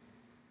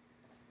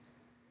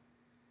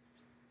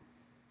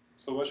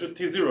 So what should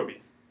T0 be?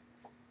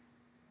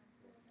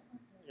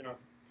 You know,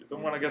 you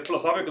don't want to get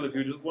philosophical if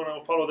you just want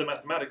to follow the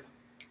mathematics.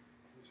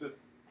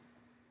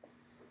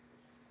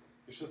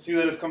 You should see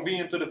that it's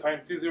convenient to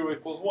define T0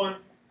 equals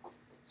 1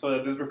 so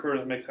that this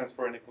recurrence makes sense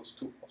for n equals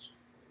 2 also.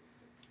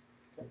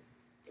 Okay.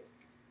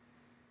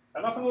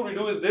 And often what we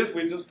do is this,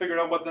 we just figure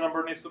out what the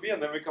number needs to be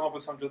and then we come up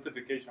with some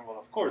justification. Well,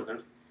 of course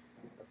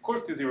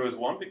T0 is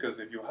 1 because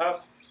if you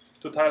have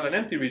to tile an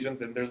empty region,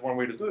 then there's one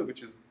way to do it,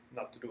 which is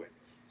not to do it.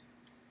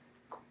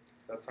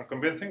 So that's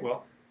unconvincing.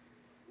 Well,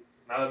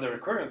 now that the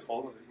recurrence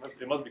holds,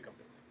 it must be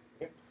convincing.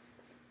 Okay?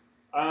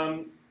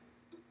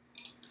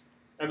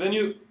 And then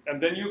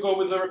you go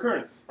with the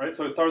recurrence, right?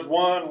 So it starts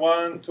 1,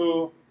 1,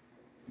 2,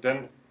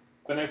 then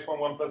the next one,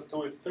 1 plus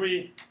 2 is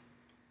 3,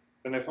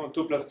 the next one,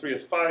 2 plus 3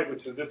 is 5,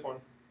 which is this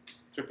one,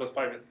 3 plus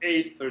 5 is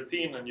 8,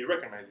 13, and you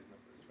recognize these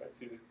numbers, right?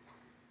 See,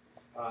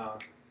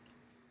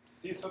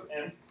 T sub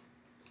n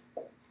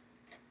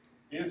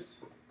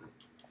is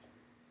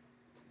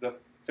the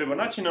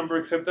Fibonacci number,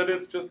 except that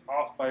it's just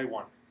off by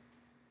 1,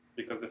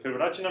 because the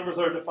Fibonacci numbers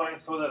are defined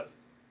so that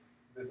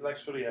this is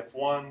actually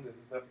f1, this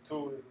is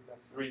f2, this is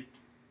f3,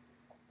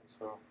 and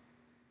so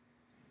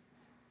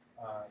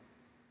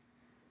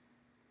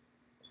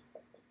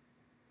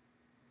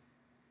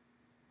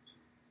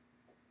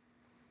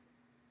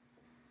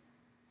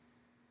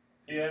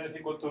Tn is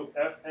equal to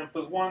fn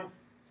plus 1,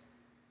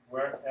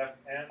 where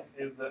fn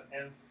is the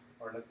nth,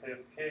 or let's say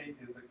fk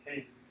is the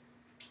kth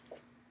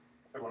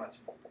Fibonacci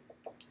number.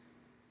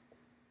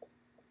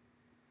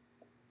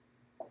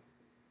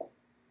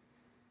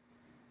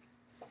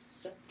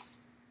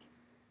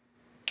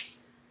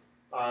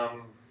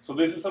 So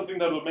this is something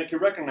that will make you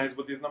recognize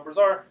what these numbers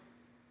are,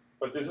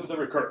 but this is the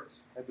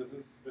recurrence. Right? This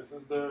is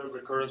the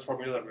recurrence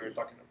formula that we were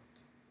talking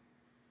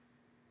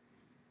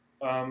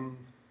about.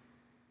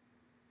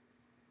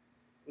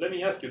 Let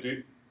me ask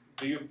you,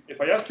 if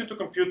I ask you to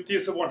compute T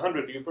sub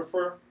 100, do you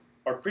prefer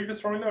our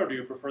previous formula or do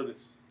you prefer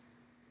this?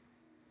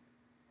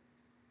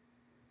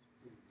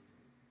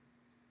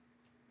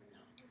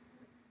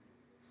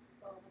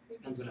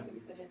 I'm gonna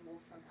use it in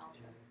move from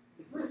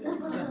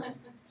alpha.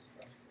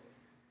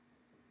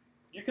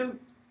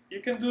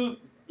 You can do,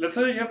 let's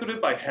say you have to do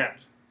it by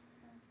hand.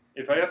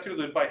 If I ask you to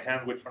do it by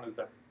hand, which one is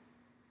better?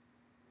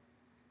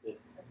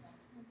 This.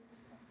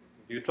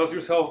 Do you trust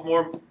yourself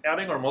more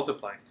adding or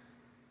multiplying?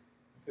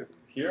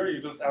 Here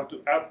you just have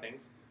to add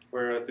things,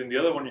 whereas in the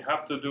other one you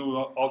have to do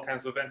all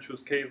kinds of and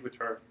choose Ks, which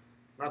are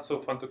not so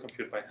fun to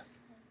compute by hand.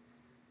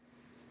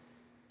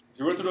 If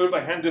you were to do it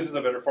by hand, this is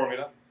a better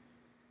formula.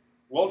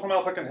 Wolfram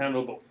Alpha can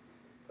handle both.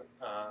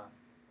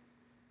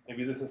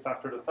 Maybe this is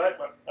faster to type,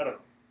 but I don't know.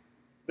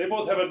 They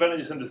both have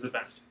advantages and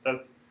disadvantages.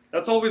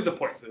 That's always the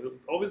point.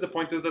 Always the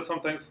point is that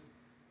sometimes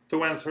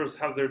two answers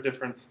have their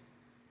different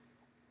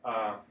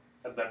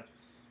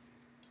advantages.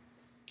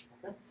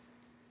 Okay?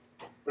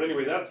 But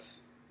anyway,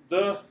 that's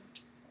the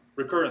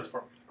recurrence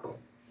formula. Okay?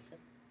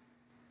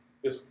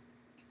 This one.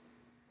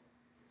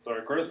 So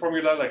recurrence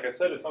formula, like I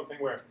said, is something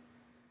where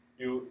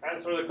you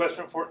answer the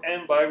question for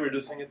n by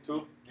reducing it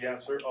to the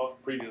answer of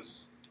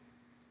previous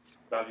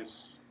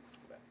values.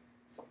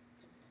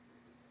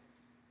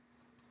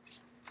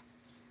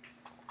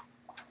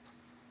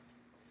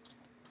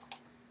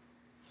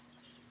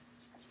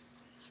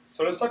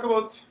 So let's talk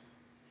about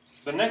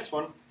the next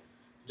one,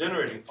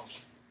 generating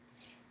function.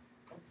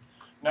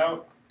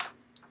 Now,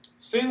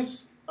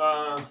 since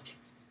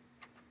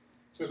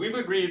we've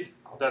agreed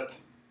that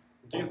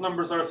these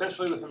numbers are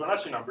essentially the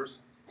Fibonacci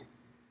numbers,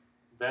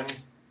 then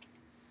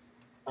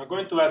I'm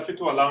going to ask you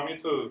to allow me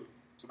to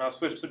now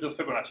switch to just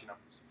Fibonacci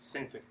numbers.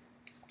 Same thing.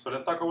 So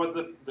let's talk about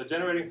the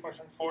generating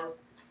function for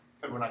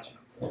Fibonacci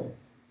numbers.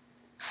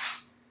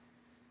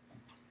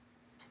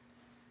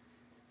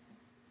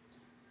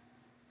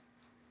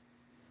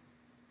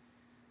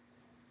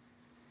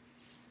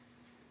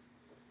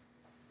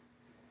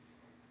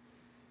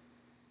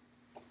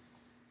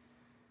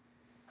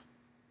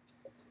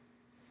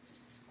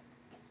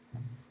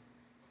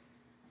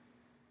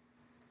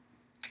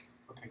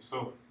 Okay,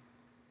 so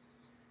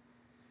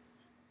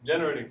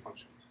generating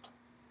function.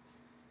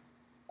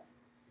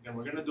 Again,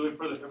 we're going to do it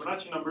for the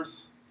Fibonacci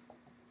numbers.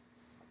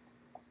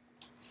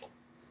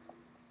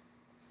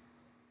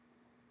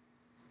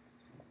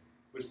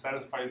 Which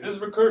satisfy this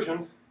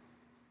recursion.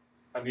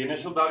 And the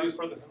initial values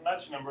for the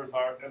Fibonacci numbers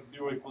are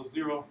f0 equals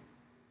 0,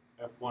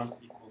 f1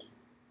 equals 1.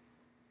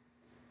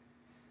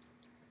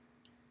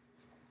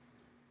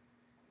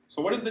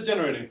 So what is the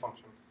generating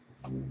function?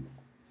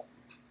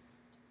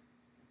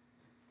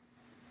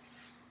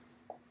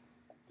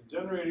 The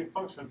generating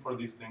function for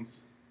these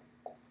things,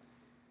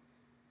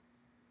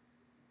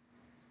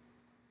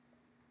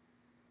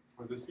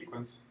 for this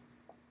sequence,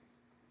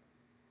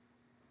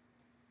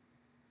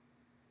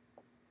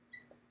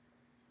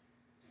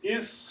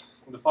 is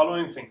the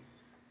following thing.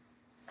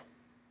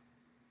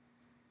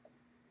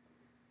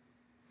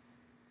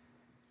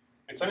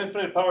 It's an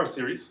infinite power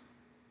series.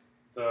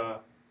 The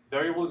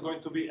variable is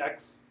going to be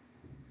x,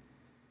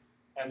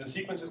 and the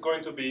sequence is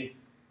going to be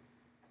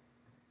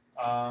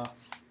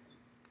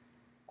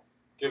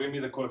giving me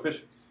the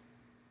coefficients.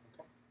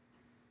 Okay.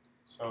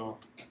 So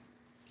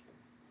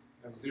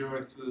f0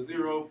 x to the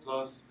 0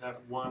 plus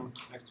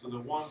f1 x to the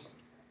 1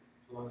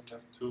 plus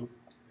f2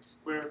 x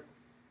squared,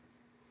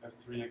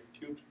 f3 x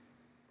cubed.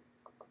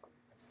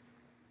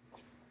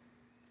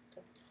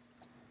 Okay.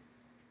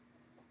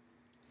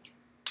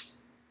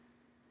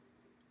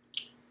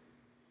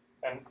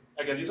 And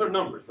again, these are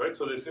numbers, right?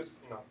 So this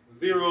is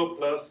 0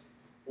 plus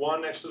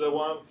 1 x to the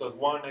 1 plus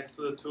 1 x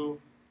to the 2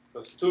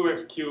 plus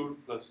 2x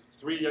cubed plus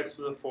 3x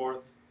to the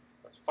 4th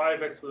plus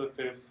 5x to the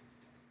 5th,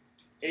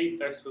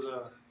 8x to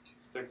the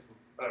 6th,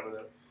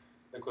 whatever.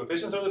 The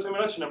coefficients are the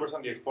Fibonacci numbers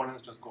and the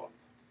exponents just go up.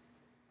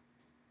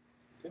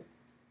 Okay?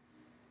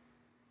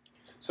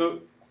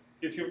 So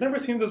if you've never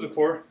seen this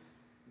before,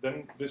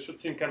 then this should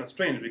seem kind of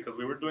strange because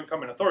we were doing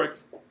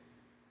combinatorics,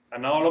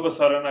 and now all of a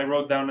sudden I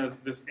wrote down as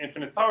this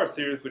infinite power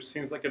series, which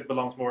seems like it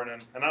belongs more in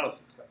an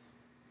analysis class.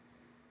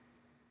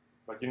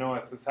 But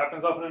as this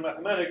happens often in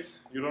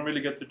mathematics, you don't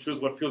really get to choose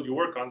what field you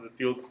work on. The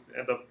fields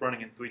end up running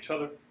into each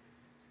other.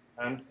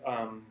 And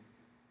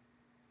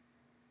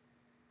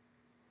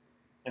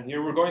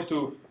here we're going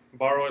to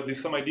borrow at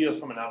least some ideas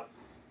from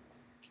analysis.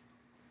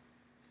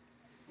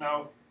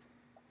 Now,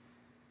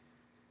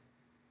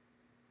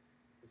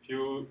 if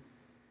you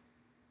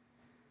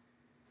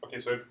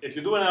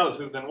do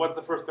analysis, then what's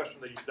the first question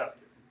that you should ask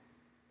here?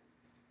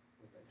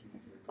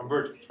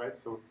 Convergence, right?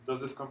 So does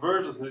this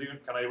converge?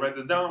 Can I write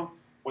this down?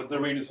 What's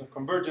the radius of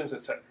convergence,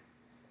 etc.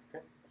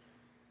 Okay?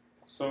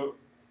 So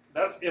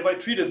that's if I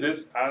treated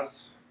this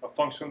as a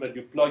function that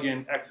you plug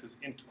in x's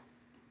into.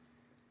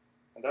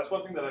 And that's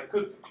one thing that I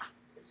could do.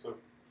 Okay, so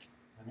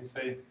let me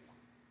say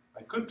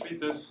I could treat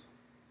this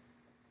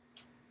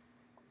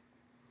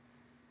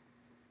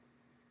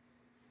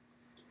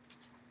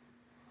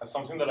as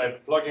something that I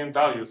plug in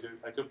values.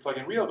 I could plug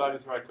in real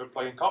values, or I could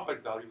plug in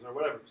complex values, or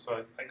whatever.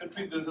 So I could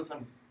treat this as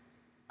an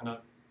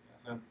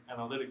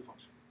analytic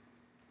function.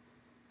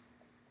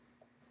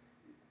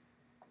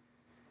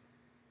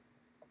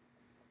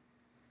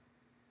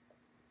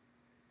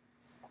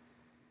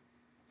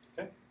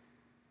 Okay.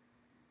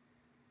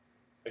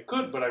 I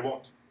could, but I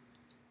won't.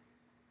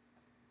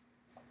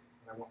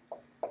 I won't.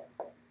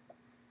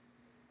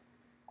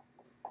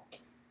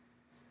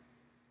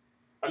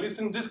 At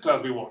least in this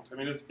class we won't. I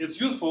mean, it's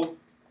useful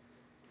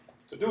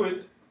to do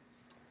it,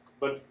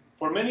 but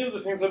for many of the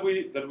things that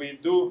we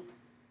do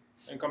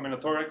in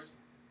combinatorics,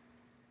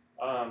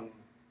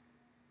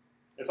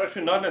 it's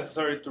actually not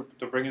necessary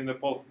to bring in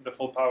the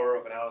full power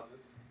of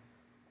analysis.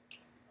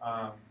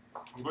 I'm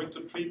going to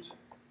treat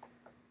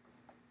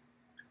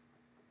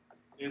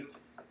it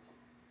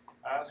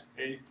as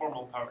a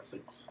formal power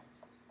series.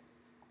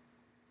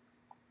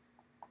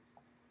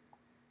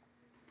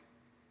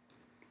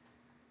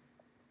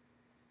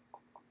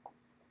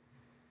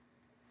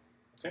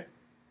 Okay.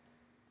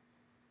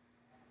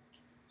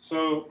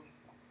 So,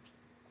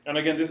 and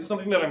again, this is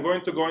something that I'm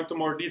going to go into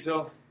more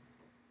detail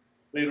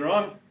later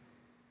on,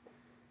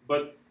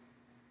 but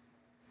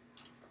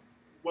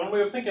one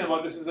way of thinking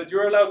about this is that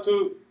you're allowed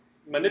to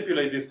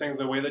manipulate these things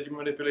the way that you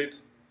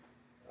manipulate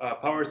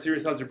power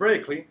series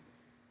algebraically,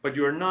 but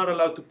you are not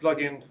allowed to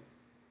plug in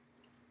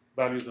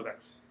values of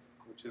x,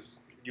 which is,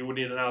 you would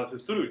need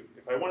analysis to do it.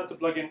 If I wanted to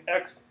plug in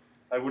x,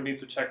 I would need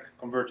to check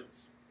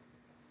convergence.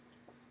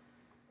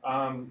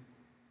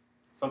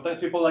 Sometimes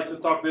people like to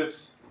call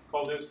this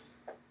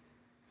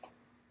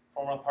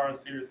formal power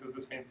series is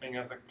the same thing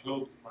as a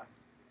clothesline.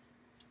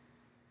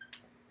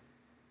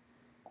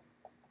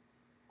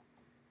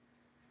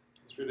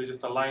 It's really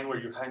just a line where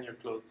you hang your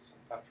clothes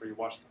after you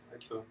wash them,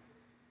 right? So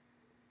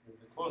here's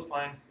the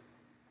clothesline,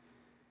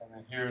 and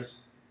then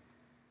here's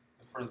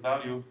the first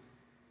value,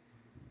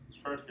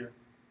 shirt here,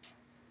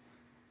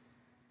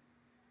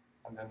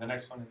 and then the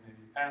next one is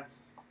maybe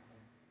pants,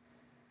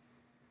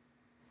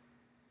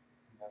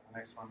 and then the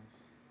next one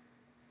is,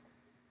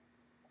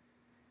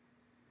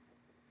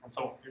 and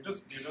so on. You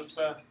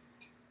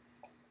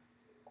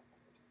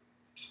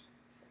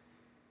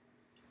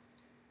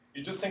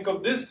just think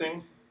of this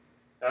thing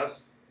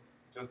as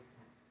just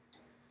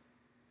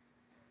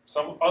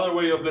some other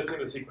way of listing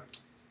the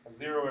sequence.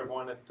 F0,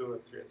 F1, F2,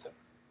 F3, etc.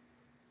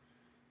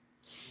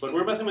 But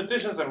we're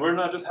mathematicians and we're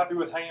not just happy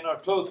with hanging our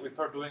clothes, we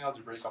start doing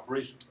algebraic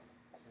operations.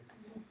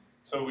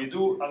 So we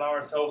do allow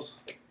ourselves,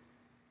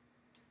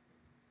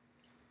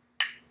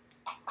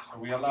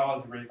 we allow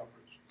algebraic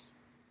operations.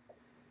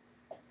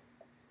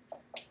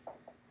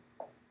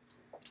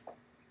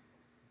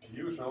 The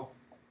usual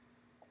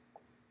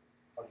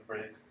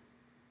algebraic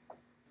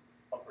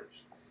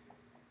operations.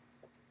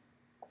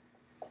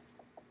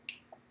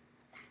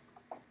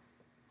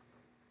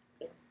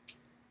 Okay.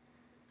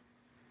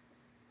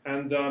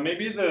 And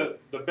maybe the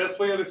best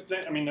way of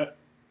explaining, I mean,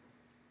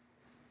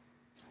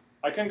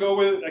 I can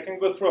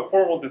go through a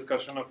formal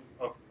discussion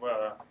of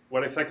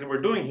what exactly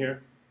we're doing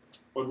here.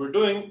 What we're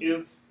doing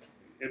is,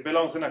 it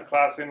belongs in a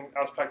class in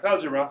abstract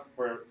algebra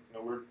where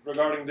we're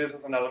regarding this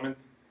as an element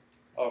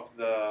of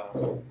the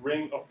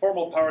ring of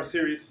formal power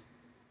series,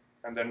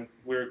 and then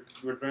we're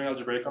doing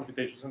algebraic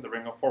computations in the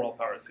ring of formal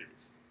power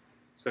series.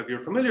 So if you're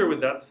familiar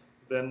with that,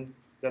 then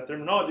that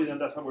terminology, then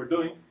that's what we're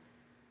doing.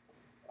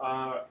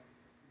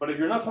 But if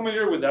you're not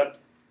familiar with that,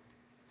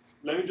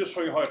 let me just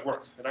show you how it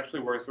works. It actually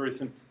works very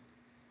simply.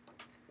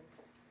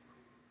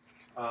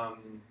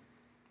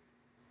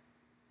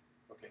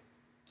 Okay,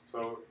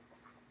 so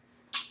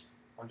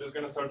I'm just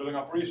going to start doing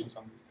operations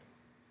on this thing.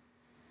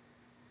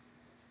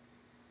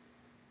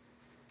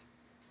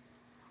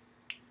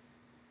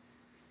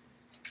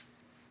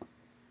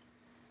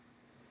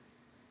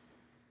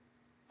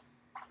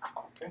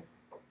 Okay,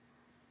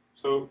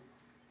 so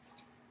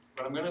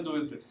what I'm going to do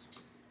is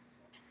this.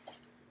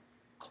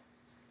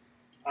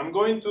 I'm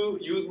going to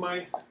use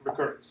my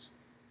recurrence.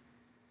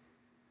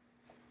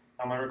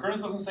 Now my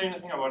recurrence doesn't say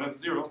anything about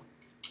f0,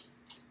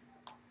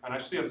 and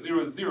actually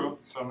f0 is 0,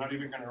 so I'm not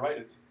even going to write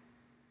it.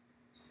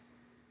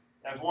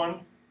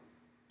 F1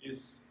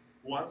 is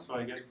 1, so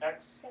I get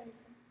x.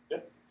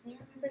 Yeah? Can you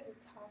remember to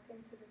talk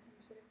into the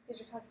computer? Because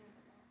you're talking at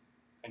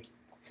the moment. Thank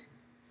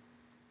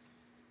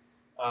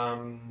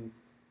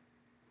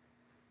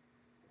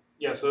you.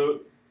 Yeah, so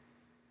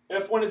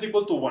f1 is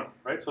equal to 1,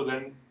 right? So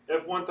then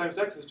f1 times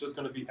x is just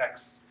going to be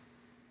x.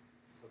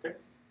 Okay?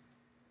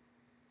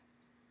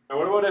 Now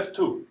what about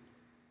f2?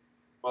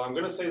 Well, I'm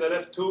going to say that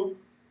f2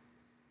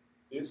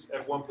 is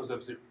f1 plus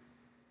f0.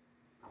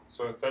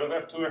 So instead of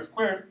f2 x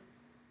squared,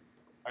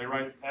 I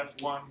write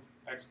f1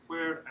 x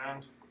squared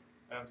and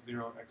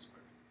f0 x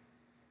squared.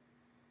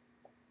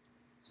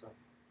 So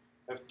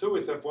f2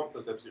 is f1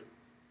 plus f0.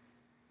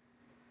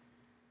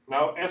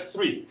 Now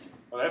f3.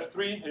 Well,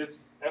 f3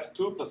 is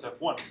f2 plus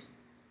f1.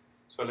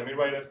 So let me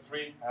write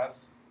f3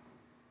 as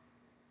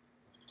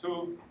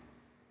f2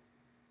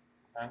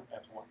 and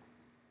f1.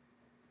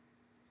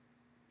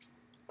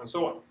 And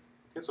so on.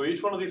 Okay, so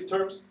each one of these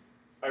terms,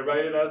 I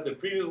write it as the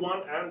previous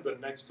one and the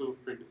next two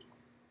previous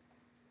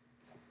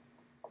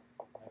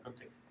one. And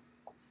continue.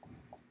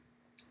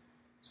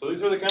 So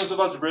these are the kinds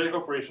of algebraic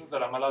operations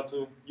that I'm allowed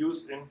to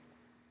use in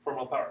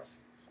formal power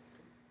series.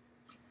 Okay.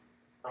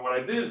 And what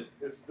I did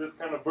is this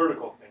kind of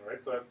vertical thing,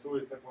 right? So f2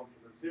 is f1 plus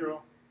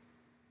f0,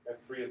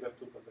 f3 is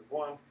f2 plus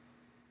f1,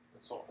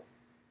 and so on.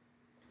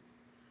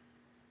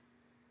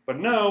 But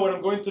now what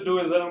I'm going to do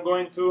is that I'm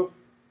going to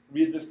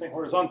read this thing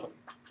horizontally.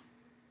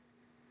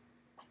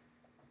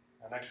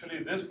 And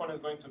actually this one is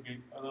going to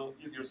be a little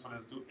easier, so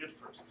let's do it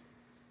first.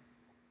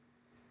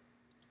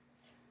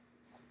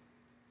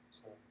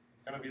 So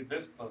it's going to be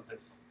this plus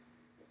this.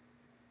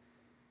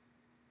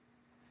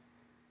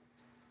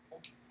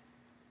 Okay.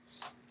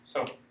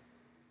 So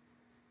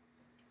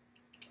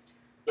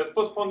let's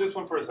postpone this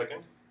one for a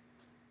second.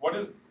 What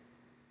is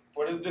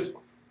this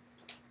one?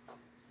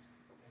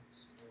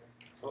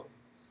 Well,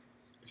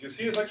 if you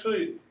see, it's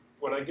actually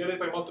what I get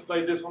if I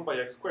multiply this one by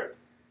x squared.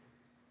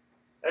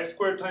 X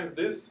squared times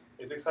this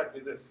is exactly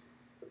this.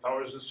 The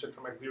power is just shift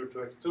from x0 to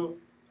x2,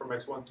 from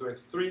x1 to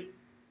x3,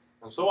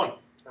 and so on.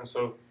 And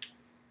so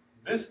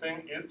this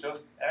thing is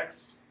just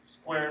x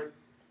squared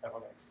f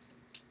of x.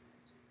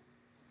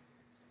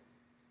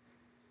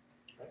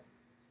 Okay.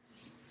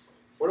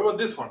 What about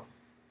this one?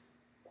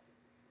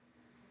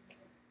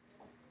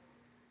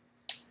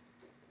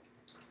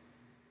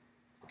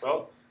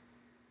 Well,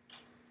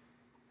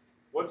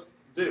 what's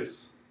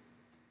this?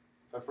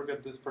 If I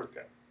forget this first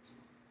guy.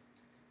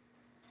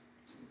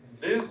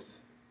 This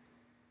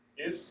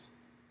is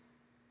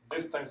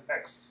this times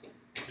x,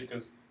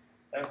 because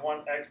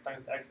f1x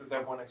times x is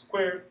f1x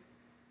squared.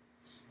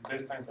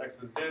 This times x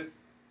is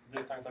this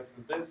times x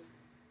is this.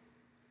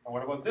 And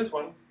what about this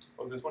one?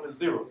 Well, this one is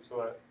 0,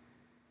 so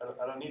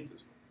I don't need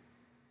this one.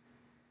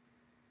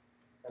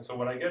 And so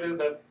what I get is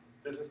that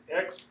this is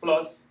x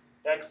plus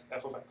x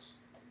f of x.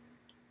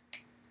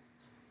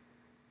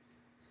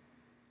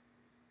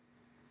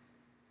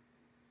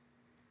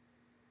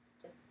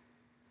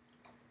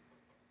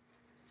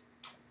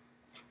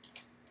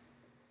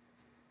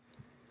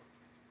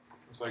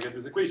 So I get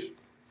this equation.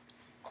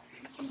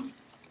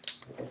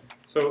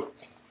 So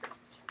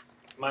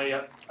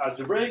my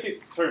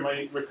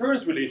my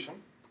recurrence relation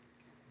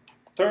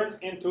turns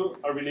into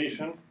a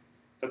relation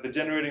that the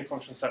generating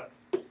function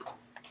satisfies.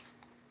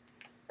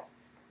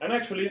 And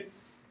actually,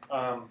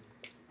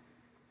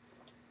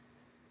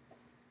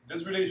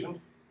 this relation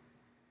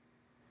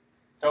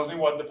tells me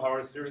what the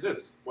power series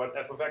is, what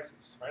f of x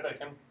is, right?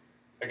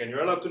 Again,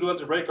 you're allowed to do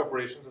algebraic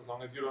operations as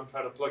long as you don't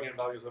try to plug in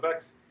values of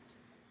x.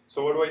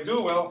 So what do I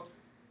do? Well,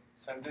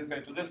 send this guy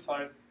to this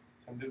side,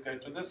 send this guy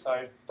to this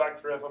side,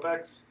 factor f of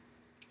x,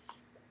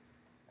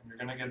 and you're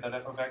going to get that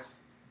f of x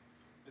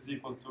is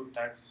equal to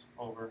x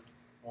over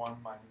 1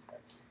 minus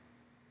x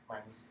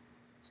minus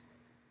x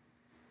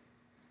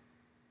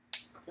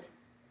squared.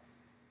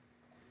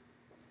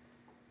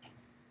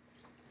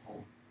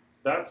 Okay.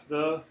 That's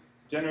the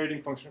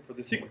generating function for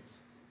the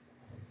sequence.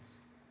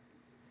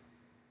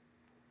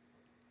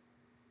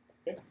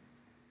 Okay.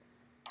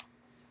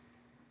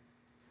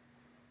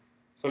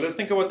 So let's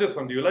think about this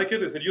one. Do you like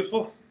it? Is it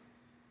useful?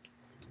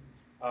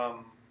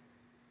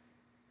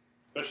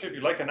 Especially if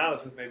you like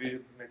analysis, maybe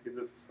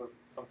this is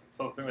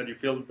something that you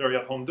feel very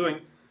at home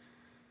doing.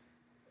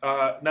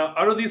 Now,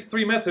 out of these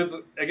three methods,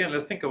 again,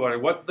 let's think about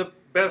it. What's the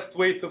best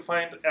way to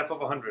find f of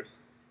 100?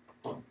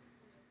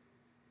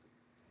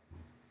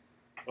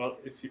 Well,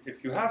 if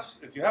you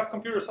have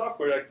computer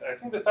software, I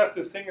think the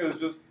fastest thing is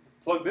just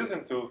plug this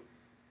into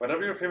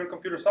whatever your favorite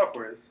computer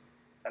software is,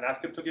 and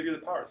ask it to give you the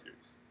power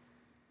series.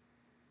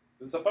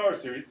 This is a power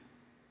series.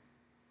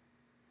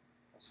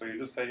 So you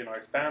just say,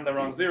 expand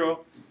around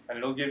 0, and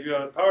it'll give you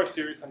a power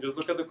series, and just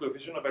look at the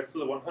coefficient of x to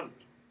the 100.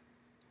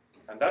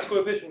 And that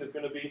coefficient is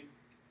going to be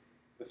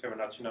the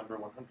Fibonacci number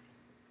 100.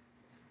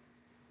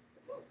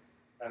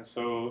 And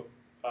so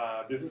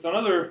this is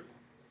another,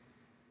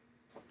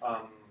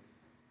 I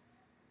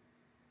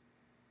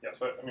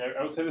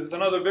would say this is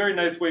another very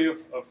nice way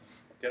of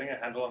getting a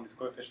handle on these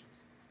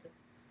coefficients. Okay.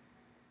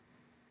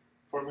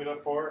 Formula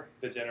for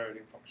the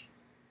generating function.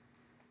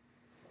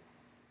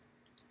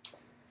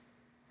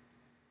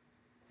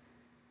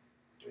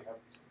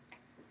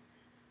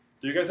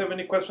 Do you guys have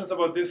any questions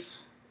about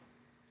this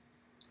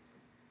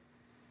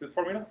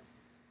formula?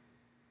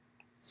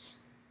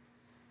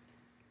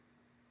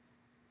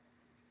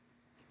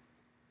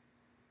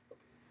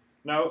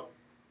 Now,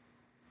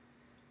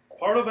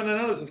 part of an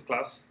analysis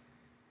class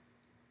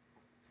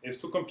is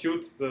to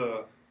compute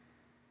the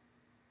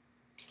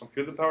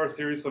power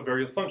series of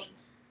various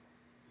functions.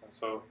 And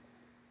so,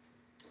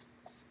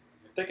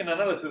 if you take an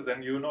analysis,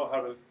 then you know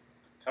how to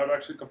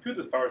actually compute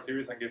this power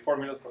series and give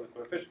formulas for the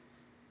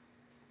coefficients.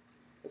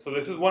 So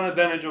this is one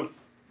advantage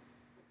of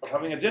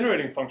having a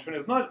generating function.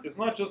 It's not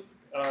just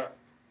a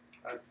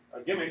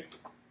gimmick.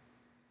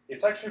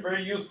 It's actually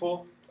very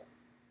useful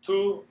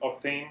to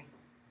obtain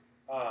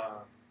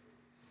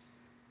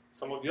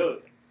some of the other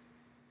things.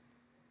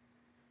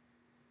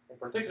 In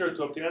particular,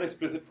 to obtain an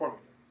explicit formula.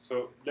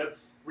 So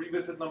let's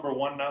revisit number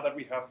 1 now that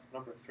we have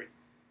number 3.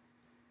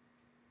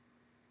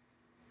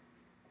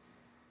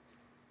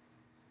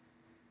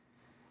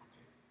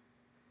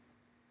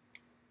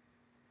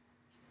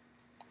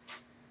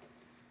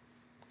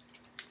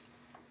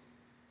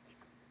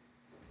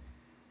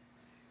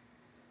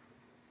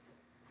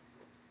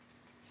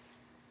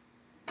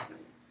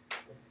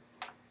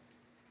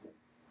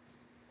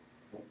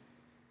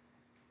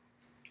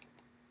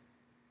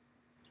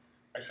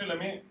 Actually, let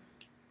me.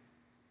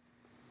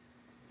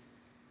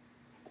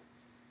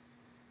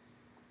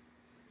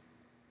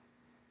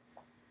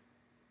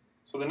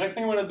 So the next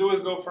thing I'm going to do is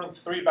go from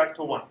 3 back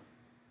to 1.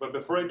 But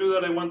before I do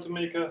that, I want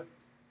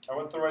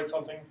to write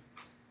something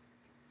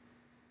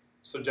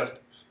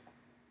suggestive.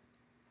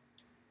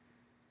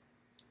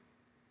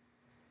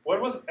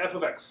 What was f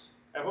of x?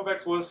 F of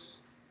x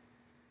was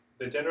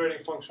the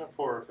generating function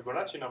for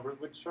Fibonacci numbers,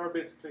 which are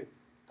basically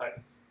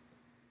tilings.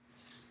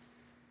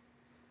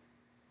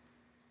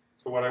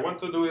 So what I want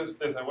to do is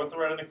this. I want to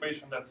write an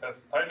equation that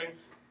says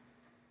tilings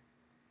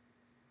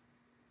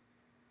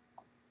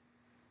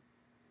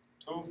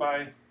 2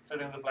 by fill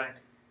in the blank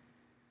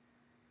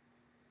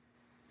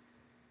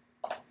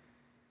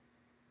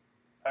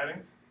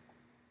tilings.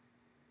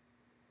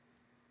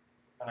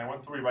 And I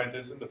want to rewrite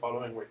this in the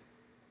following way.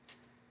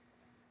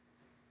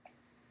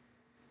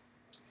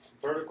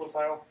 Vertical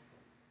tile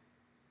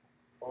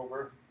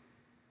over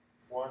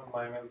 1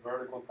 minus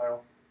vertical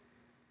tile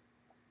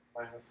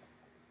minus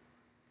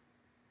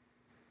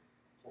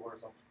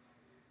horizontal.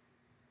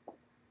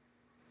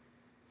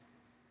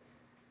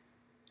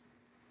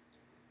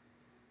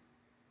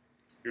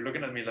 You're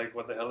looking at me like,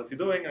 what the hell is he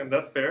doing? And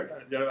that's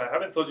fair. I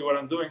haven't told you what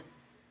I'm doing.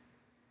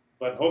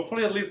 But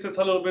hopefully at least it's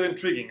a little bit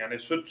intriguing, and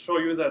it should show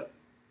you that,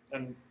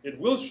 and it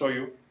will show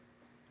you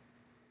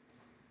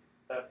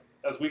that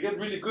as we get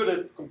really good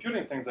at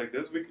computing things like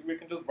this, we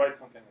can just write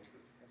something like this.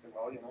 And say,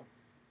 well, you know,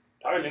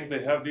 tilings,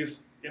 they have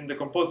these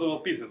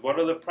indecomposable pieces. What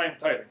are the prime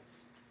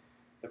tilings?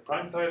 The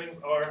prime tilings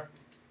are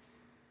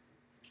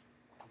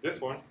this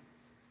one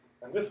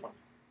and this one.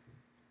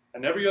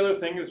 And every other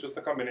thing is just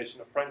a combination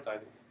of prime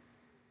tilings.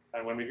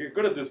 And when we get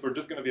good at this, we're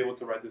just going to be able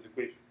to write this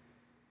equation.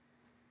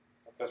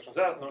 The questions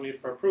asked, no need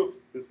for a proof.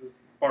 This is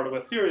part of a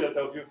theory that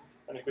tells you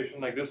an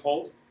equation like this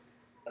holds.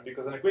 And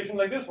because an equation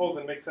like this holds,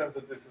 it makes sense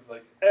that this is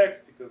like x,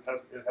 because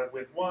it has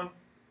weight 1,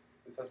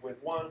 this has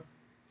weight 1, and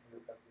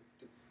this has weight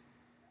 2.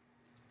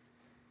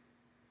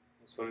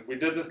 So we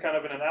did this kind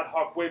of in an ad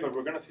hoc way, but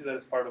we're going to see that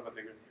it's part of a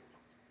bigger theory.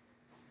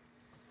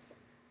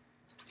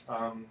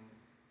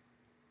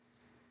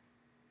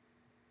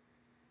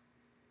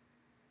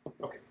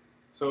 Okay,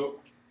 so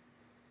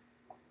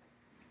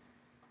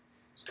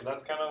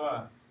that's kind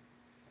of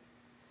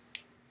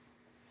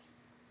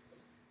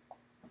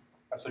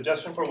a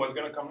suggestion for what's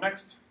going to come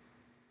next.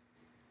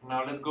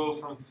 Now let's go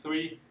from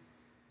 3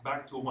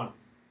 back to 1.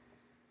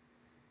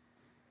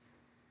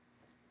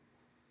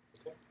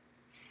 Okay.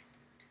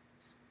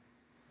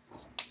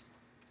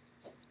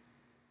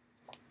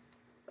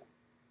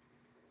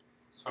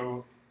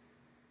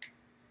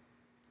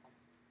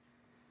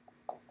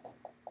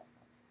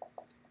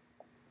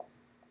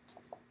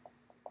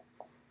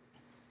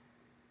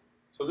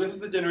 So this is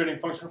the generating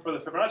function for the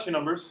Fibonacci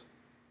numbers.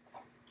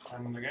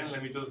 And again,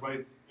 let me just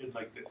write it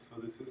like this. So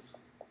this is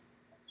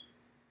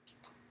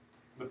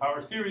the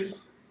power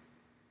series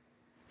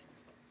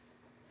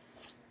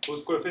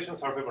whose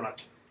coefficients are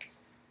Fibonacci.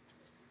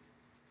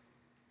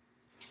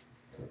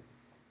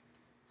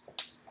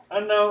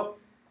 And now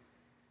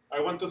I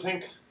want to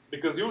think,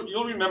 because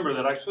you'll remember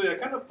that actually I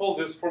kind of pulled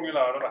this formula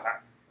out of a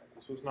hat.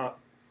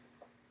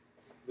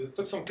 This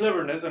took some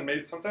cleverness, and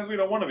maybe sometimes we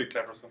don't want to be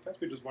clever.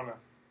 Sometimes we just want to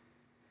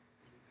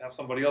have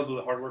somebody else do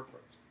the hard work for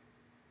us.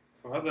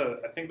 So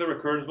I think the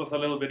recurrence was a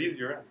little bit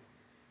easier.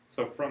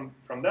 So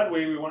from that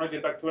way, we want to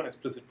get back to an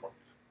explicit formula.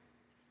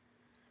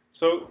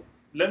 So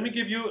let me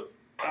give you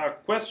a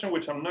question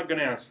which I'm not going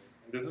to answer.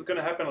 And this is going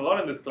to happen a lot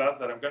in this class,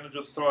 that I'm going to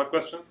just throw out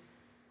questions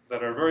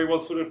that are very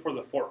well suited for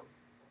the forum.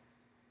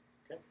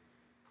 Okay?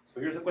 So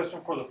here's a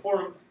question for the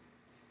forum.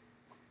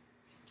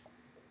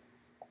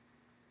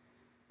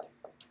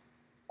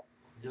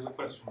 Here's a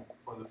question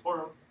for the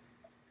forum.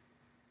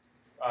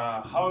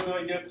 How do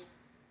I get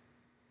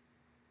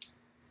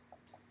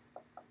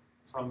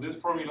from this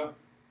formula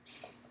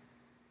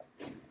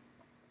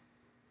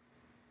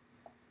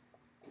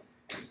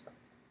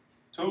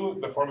to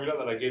the formula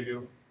that I gave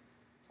you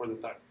for the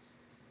tilings?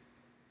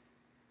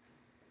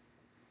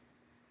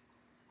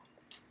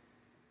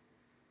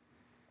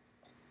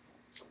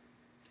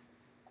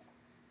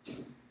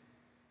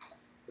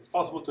 It's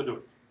possible to do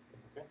it.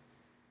 Okay?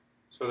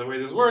 So the way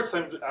this works,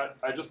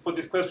 I just put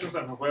these questions,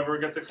 and whoever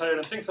gets excited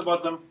and thinks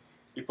about them,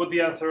 you put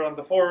the answer on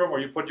the forum, or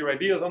you put your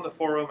ideas on the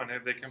forum, and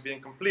if they can be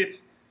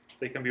incomplete,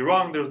 they can be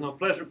wrong. There's no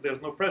pressure,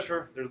 there's no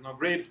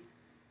grade,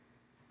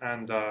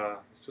 and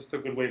it's just a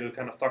good way to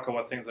kind of talk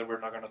about things that we're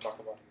not going to talk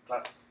about in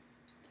class.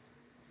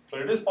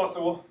 But it is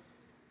possible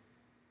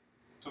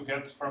to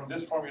get from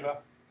this formula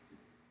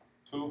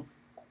to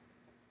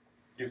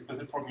the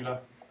explicit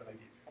formula that I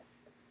gave you.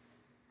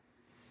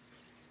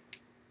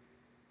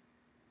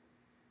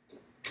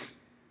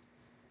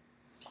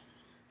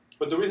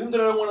 But the reason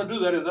that I don't want to do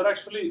that is that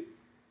actually,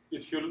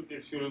 if you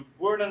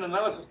were in an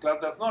analysis class,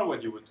 that's not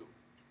what you would do.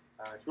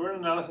 If you were in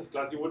an analysis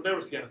class, you would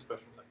never see an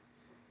expression like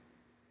this.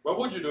 What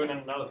would you do in an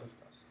analysis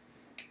class?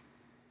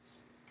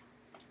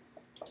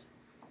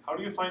 How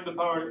do you find the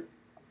power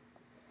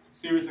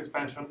series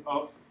expansion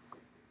of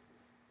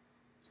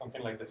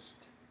something like this?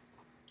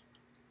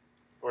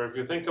 Or if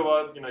you think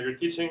about, you're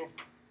teaching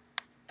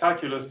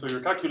calculus to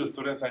your calculus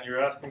students and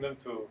you're asking them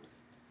to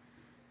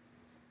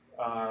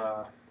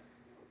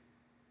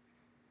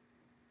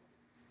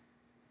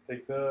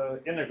take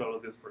the integral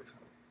of this, for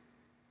example.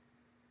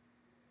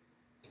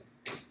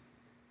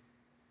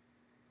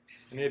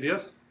 Any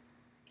ideas?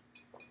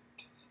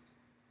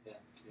 Yeah,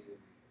 to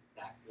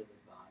factor the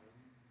bottom.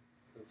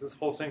 So it's this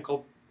whole thing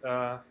called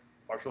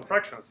partial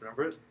fractions,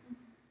 remember it?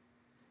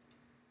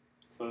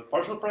 So the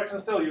partial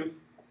fractions tell you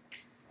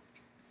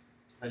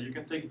that you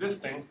can take this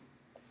thing,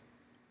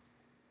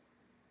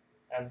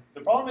 and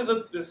the problem is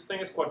that this thing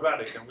is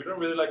quadratic, and we don't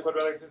really like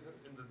quadratic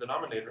in the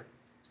denominator.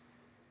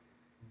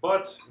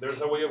 But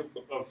there's a way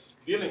of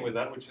dealing with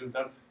that, which is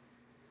that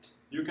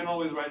you can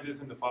always write this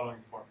in the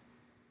following form.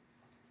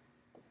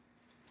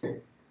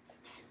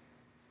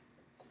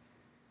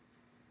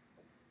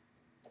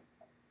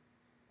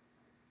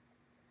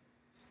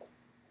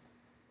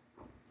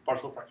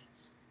 Partial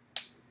fractions.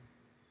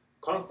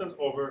 Constants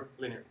over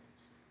linear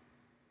things.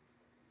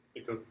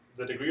 Because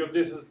the degree of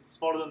this is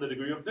smaller than the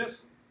degree of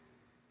this,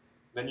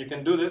 then you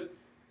can do this.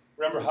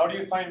 Remember, how do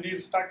you find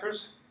these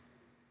factors?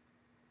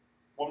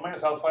 1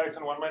 minus alpha x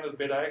and 1 minus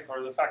beta x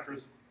are the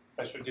factors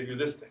that should give you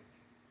this thing.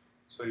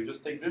 So you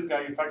just take this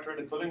guy, you factor it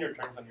into linear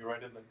terms, and you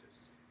write it like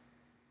this.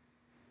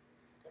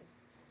 Okay.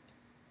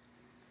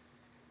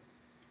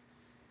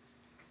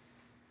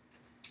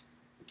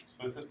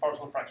 So this is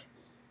partial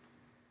fractions.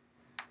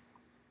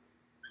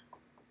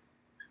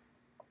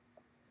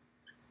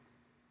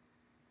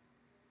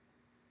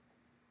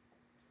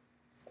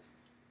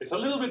 It's a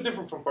little bit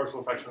different from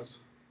partial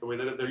fractions, the way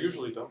that they're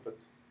usually done, but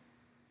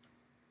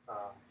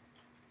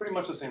pretty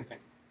much the same thing.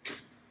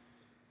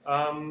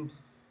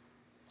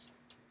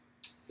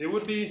 It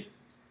would be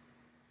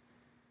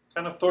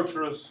kind of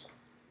torturous,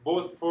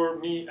 both for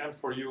me and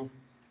for you,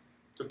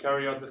 to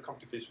carry out this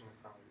computation in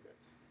front of you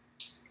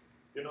guys.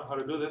 You know how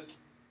to do this.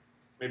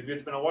 Maybe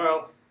it's been a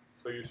while,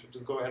 so you should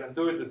just go ahead and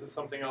do it. This is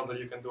something else that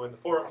you can do in the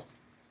forum.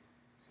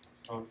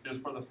 So here's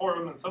for the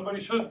forum, and somebody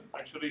should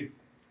actually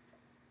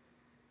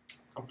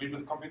complete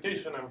this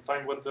computation and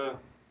find what the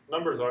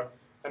numbers are.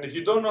 And if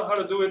you don't know how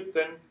to do it,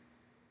 then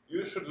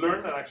you should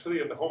learn, and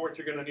actually in the homework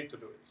you're going to need to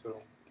do it.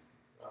 So,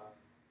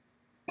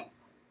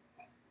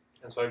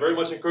 and so I very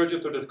much encourage you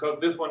to discuss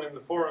this one in the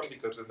forum,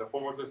 because in the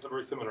homework there's a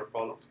very similar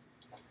problem.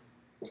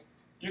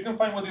 You can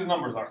find what these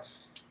numbers are.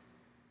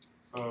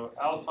 So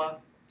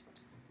alpha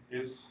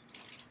is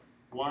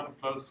 1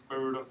 plus square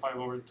root of 5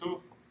 over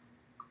 2.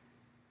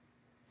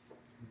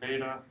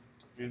 Beta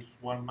is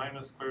 1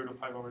 minus square root of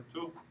 5 over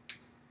 2.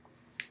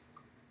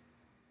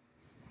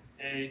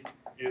 A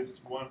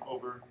is 1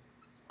 over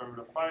square root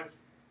of 5,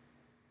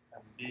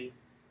 and B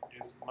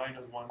is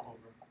minus 1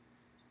 over.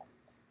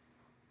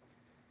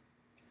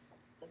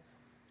 Okay.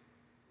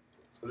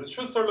 So this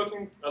should start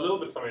looking a little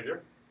bit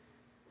familiar.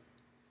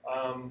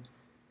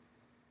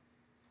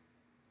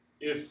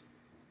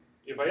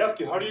 If I ask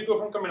you, how do you go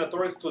from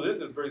combinatorics to this,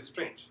 it's very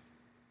strange.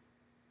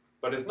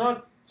 But it's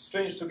not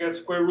strange to get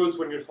square roots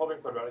when you're solving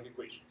quadratic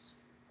equations.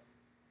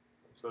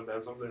 So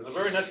there's a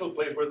very natural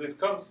place where this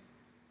comes.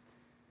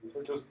 These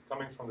are just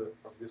coming from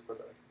this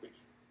quadratic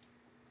equation.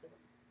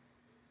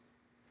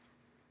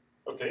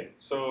 Okay,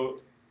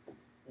 so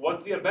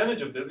what's the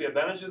advantage of this? The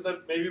advantage is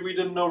that maybe we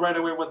didn't know right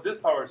away what this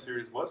power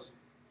series was,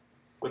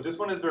 but this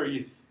one is very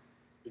easy,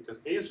 because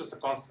A is just a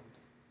constant.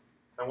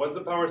 And what's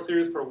the power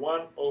series for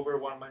 1 over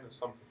 1 minus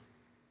something?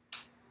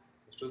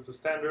 It's just the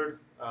standard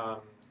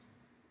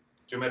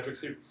geometric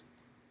series.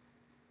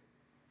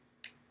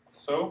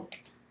 So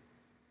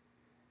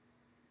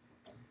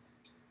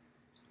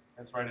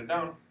let's write it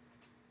down.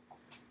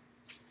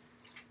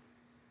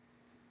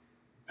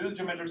 This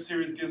geometric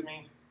series gives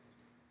me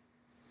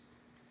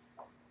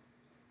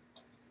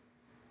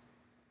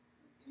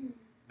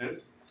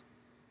this.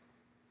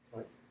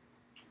 Right.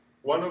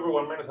 1 over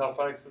 1 minus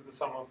alpha x is the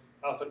sum of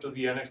alpha to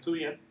the n x to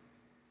the n.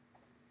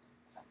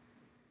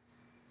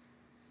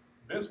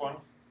 This one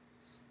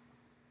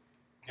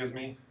gives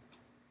me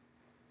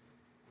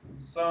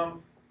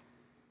sum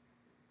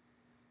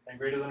n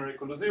greater than or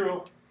equal to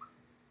 0,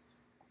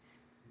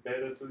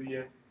 beta to the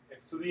n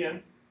x to the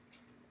n.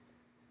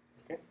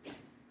 Okay.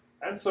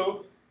 And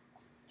so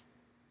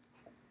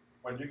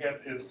what you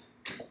get is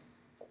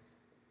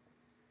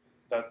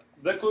that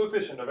the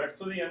coefficient of x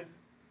to the n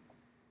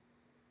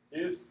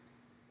is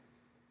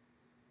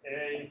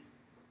a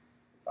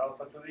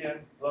alpha to the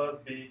n plus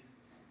b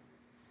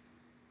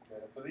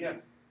beta to the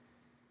n,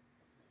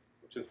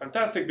 which is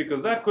fantastic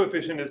because that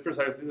coefficient is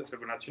precisely the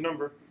Fibonacci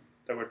number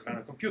that we're trying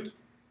to compute.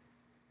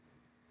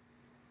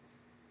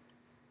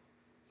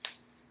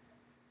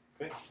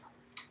 Okay,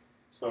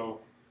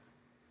 so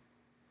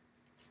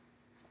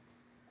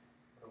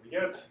what do we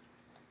get?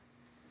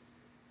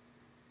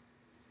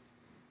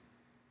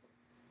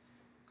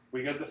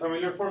 We get the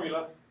familiar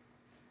formula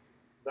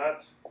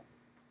that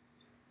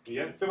the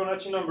nth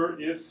Fibonacci number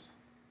is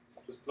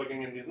just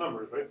plugging in these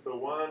numbers, right? So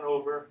 1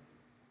 over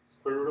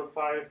square root of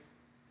 5,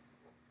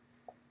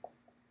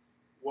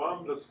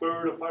 1 plus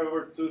square root of 5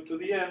 over 2 to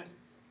the n,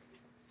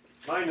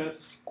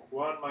 minus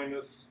 1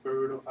 minus square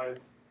root of 5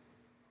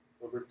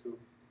 over 2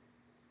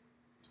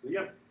 to the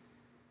n.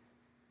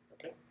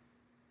 Okay?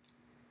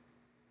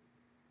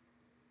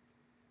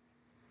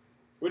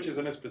 Which is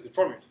an explicit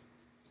formula.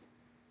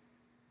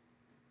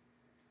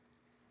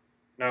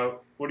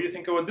 Now, what do you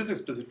think about this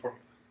explicit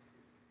formula?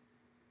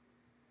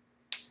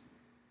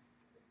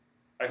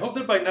 I hope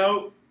that by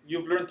now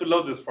you've learned to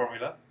love this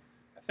formula.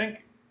 I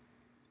think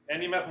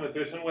any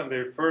mathematician, when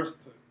they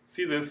first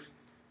see this,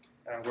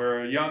 and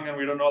we're young and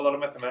we don't know a lot of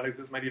mathematics,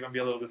 this might even be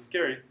a little bit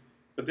scary.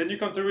 But then you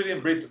come to really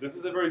embrace it. This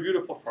is a very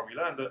beautiful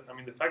formula,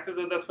 and the fact is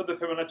that that's what the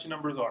Fibonacci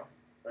numbers are,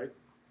 right?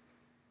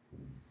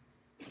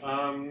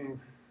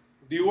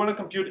 Do you want to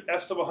compute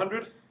f sub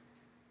 100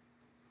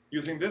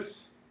 using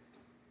this?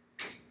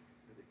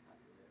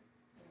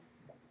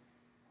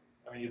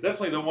 I mean, you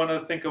definitely don't want to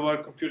think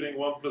about computing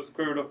 1 plus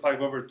square root of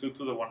 5 over 2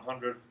 to the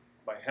 100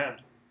 by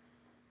hand.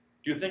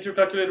 Do you think your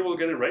calculator will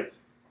get it right?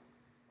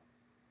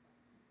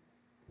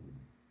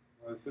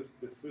 Well,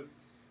 this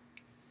is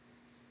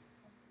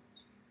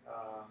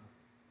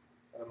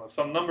I don't know,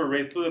 some number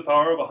raised to the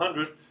power of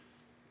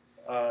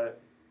 100.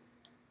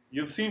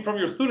 You've seen from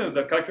your students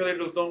that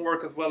calculators don't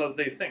work as well as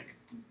they think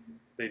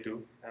they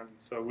do, and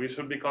so we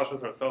should be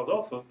cautious ourselves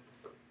also.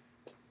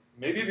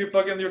 Maybe if you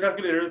plug in your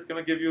calculator, it's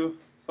going to give you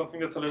something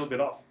that's a little bit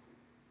off,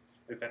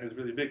 if n is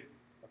really big.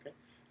 Okay.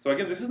 So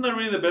again, this is not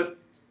really the best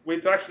way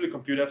to actually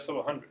compute f sub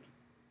 100,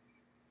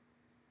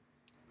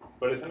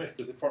 but it's an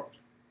explicit formula.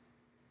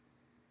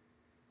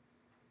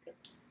 Okay.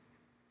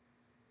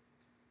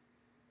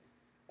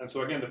 And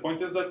so again, the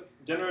point is that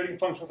generating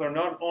functions are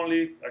not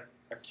only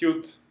a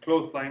cute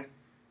clothesline,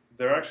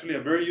 they're actually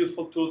a very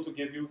useful tool to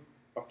give you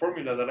a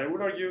formula that I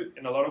would argue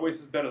in a lot of ways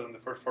is better than the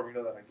first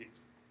formula that I gave.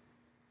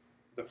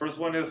 The first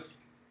one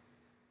is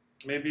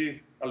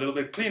maybe a little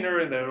bit cleaner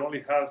in that it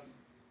only has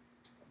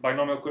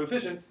binomial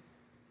coefficients,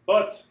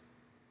 but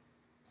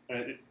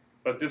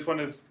this one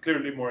is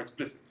clearly more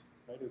explicit.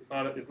 Right? It's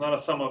not a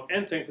sum of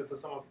n things, it's a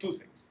sum of two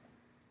things.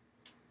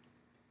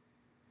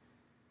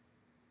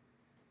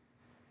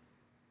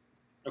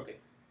 Okay,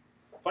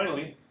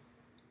 finally,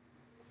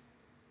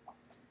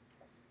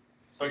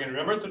 so again,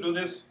 remember to do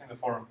this in the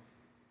forum.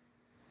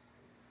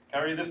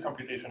 Carry this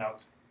computation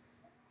out.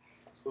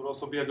 So it'll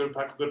also be a good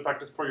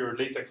practice for your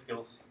latex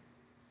skills.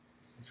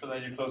 Make sure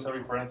that you close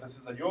every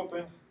parenthesis that you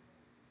open.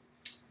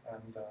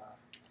 And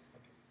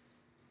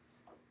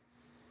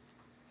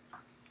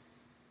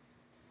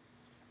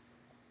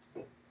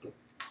okay.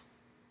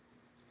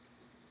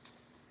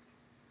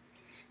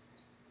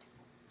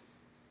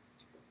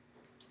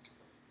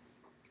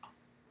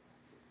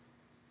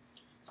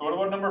 So what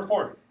about number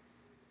 4?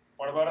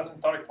 What about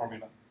asymptotic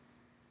formula?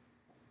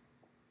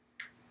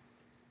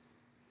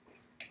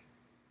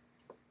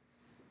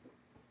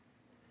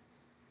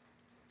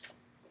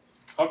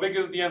 How big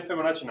is the n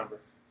Fibonacci number,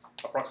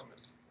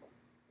 approximately?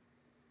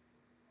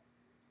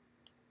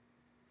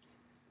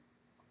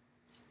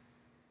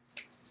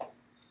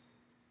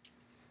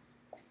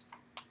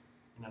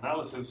 In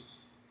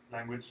analysis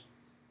language,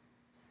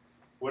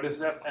 what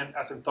is f n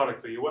asymptotic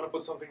to? You want to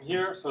put something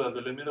here so that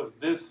the limit of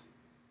this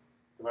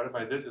divided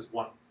by this is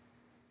 1.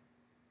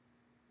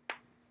 So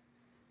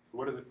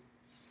what is it?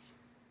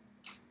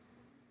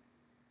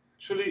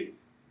 Actually,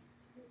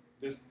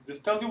 this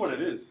tells you what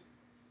it is.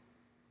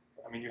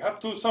 I mean, you have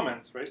two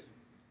summends, right?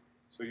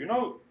 So you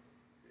know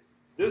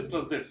it's this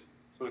plus this.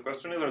 So the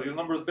question is, are these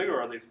numbers big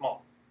or are they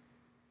small?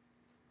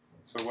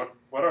 So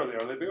what are they?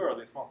 Are they big or are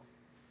they small?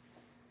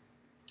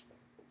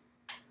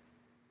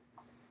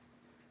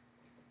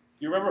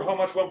 You remember how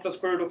much 1 plus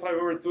square root of 5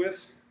 over 2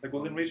 is? The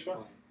golden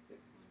ratio? 1.618.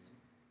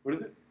 What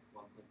is it?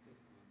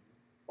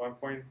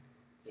 1.618.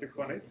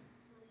 1.618?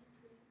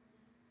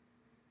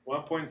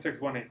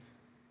 1.618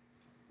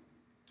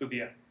 to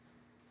the n.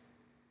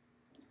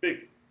 It's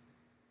big.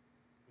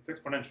 It's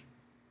exponential.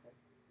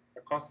 A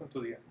constant to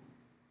the n.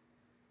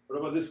 What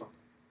about this one?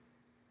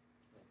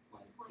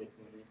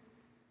 0.618.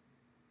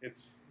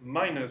 It's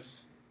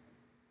minus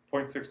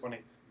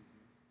 0.618.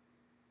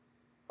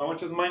 How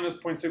much is minus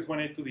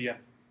 0.618 to the n?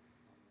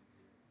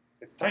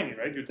 It's tiny,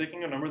 right? You're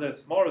taking a number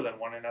that's smaller than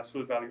 1 in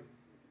absolute value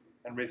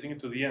and raising it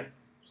to the n.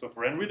 So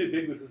for n really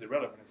big, this is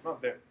irrelevant. It's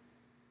not there.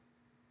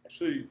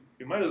 Actually,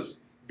 you might as,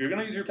 if you're going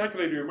to use your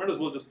calculator, you might as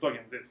well just plug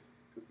in this,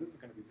 because this is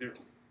going to be 0,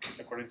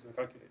 according to the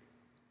calculator.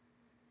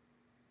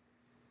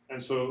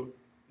 And so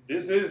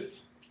this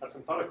is,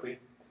 asymptotically,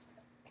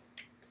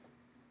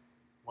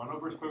 1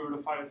 over square root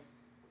of 5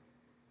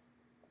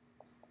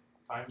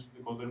 times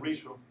the golden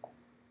ratio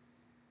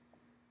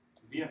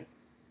to the n.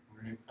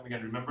 And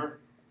again, remember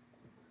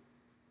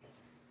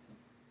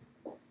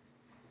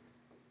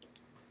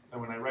that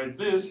when I write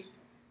this,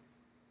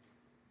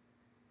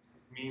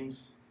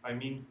 I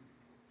mean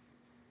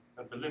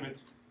that the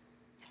limit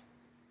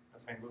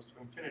as n goes to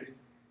infinity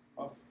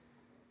of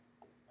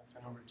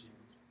fn over g.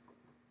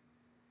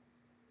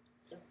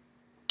 Okay.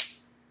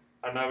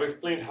 And I've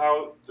explained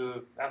how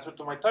the answer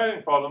to my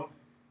tiling problem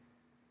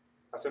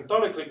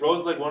asymptotically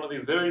grows like one of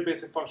these very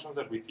basic functions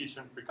that we teach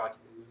in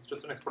pre-calculus. This is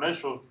just an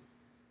exponential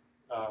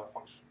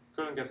function.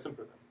 Couldn't get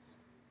simpler than this.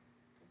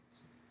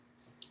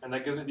 And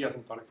that gives me the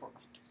asymptotic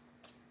formula.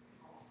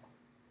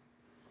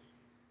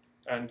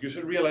 And you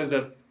should realize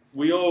that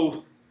we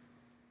owe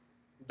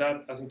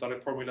that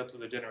asymptotic formula to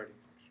the generating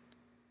function.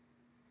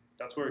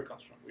 That's where it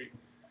comes from.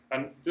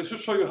 And this should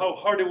show you how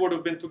hard it would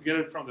have been to get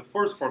it from the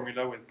first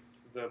formula with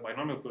the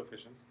binomial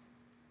coefficients,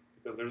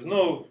 because there's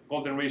no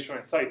golden ratio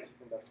in sight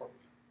in that formula.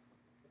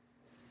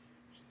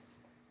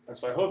 And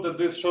so I hope that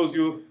this shows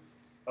you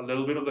a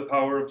little bit of the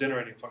power of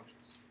generating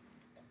functions.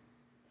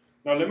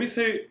 Now let me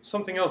say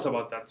something else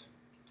about that,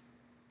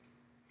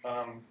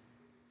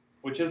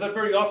 which is that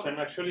very often,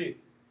 actually,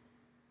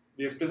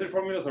 the explicit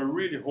formulas are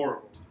really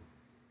horrible.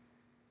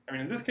 I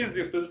mean, in this case,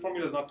 the explicit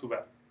formula is not too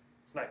bad.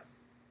 It's nice.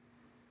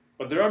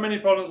 But there are many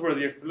problems where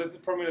the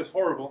explicit formula is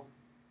horrible,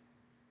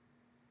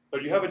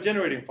 but you have a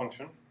generating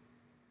function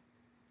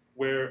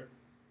where,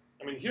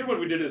 I mean, here what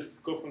we did is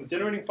go from the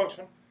generating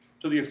function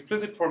to the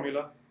explicit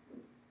formula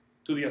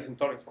to the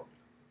asymptotic formula.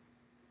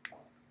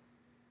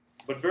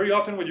 But very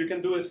often what you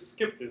can do is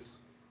skip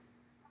this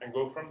and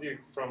go from the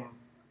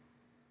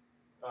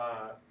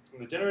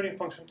generating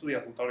function to the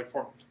asymptotic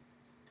formula.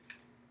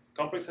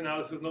 Complex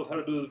analysis knows how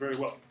to do this very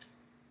well.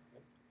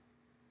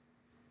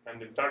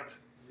 And in fact,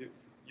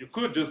 you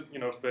could just,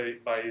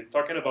 by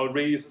talking about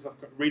radii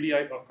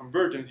of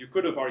convergence, you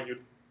could have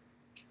argued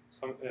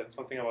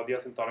something about the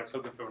asymptotics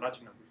of the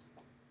Fibonacci numbers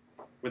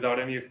without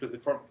any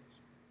explicit formulas.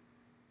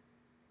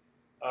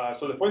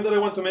 So the point that I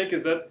want to make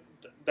is that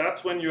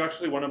that's when you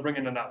actually want to bring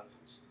in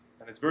analysis.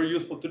 And it's very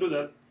useful to do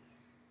that.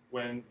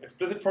 When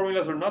explicit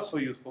formulas are not so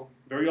useful,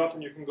 very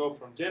often you can go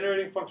from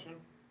generating function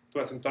to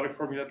asymptotic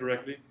formula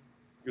directly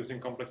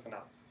using complex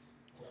analysis.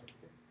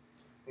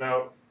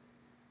 Now,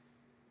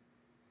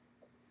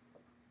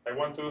 I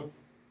want to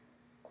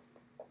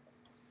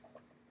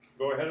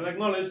go ahead and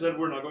acknowledge that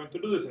we're not going to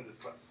do this in this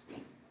class.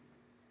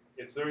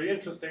 It's very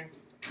interesting,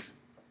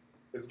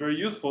 it's very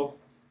useful,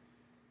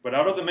 but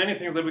out of the many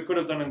things that we could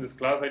have done in this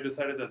class, I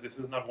decided that this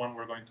is not one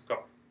we're going to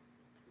cover.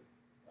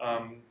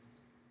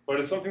 But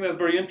it's something that's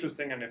very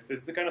interesting, and if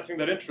it's the kind of thing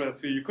that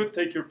interests you, you could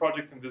take your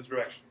project in this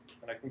direction.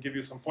 And I can give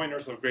you some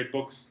pointers or great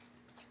books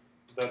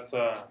that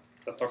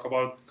talk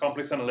about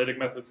complex analytic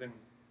methods in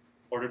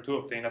order to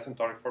obtain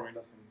asymptotic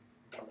formulas in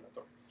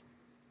combinatorics.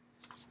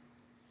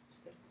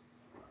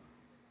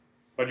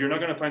 But you're not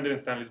going to find it in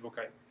Stanley's book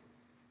either.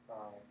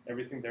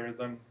 Everything there is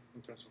done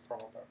in terms of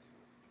formal parts.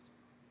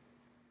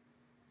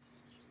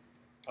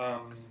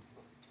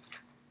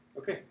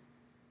 Okay,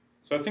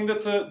 so I think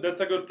that's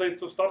a good place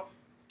to stop.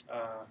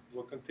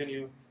 We'll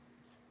continue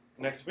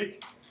next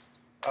week.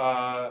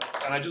 And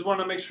I just want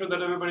to make sure that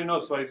everybody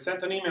knows. So I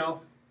sent an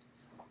email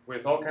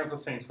with all kinds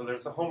of things. So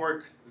there's a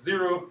homework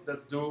 0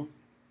 that's due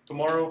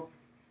tomorrow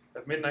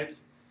at midnight.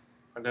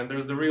 And then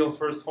there's the real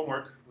first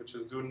homework, which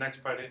is due next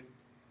Friday.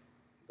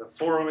 The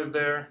forum is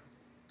there.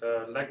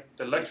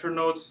 The lecture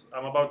notes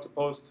I'm about to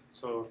post.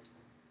 So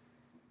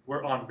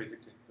we're on,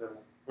 basically.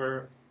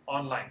 We're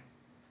online.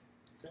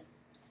 Okay.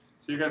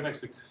 See you guys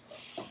next week.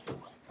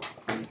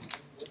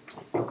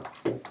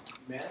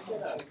 May I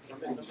get a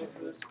permit number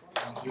for this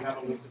one? Do you have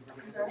a list of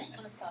permit numbers?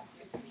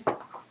 Anastasia.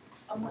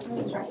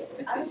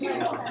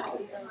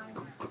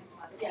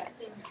 Yeah,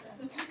 same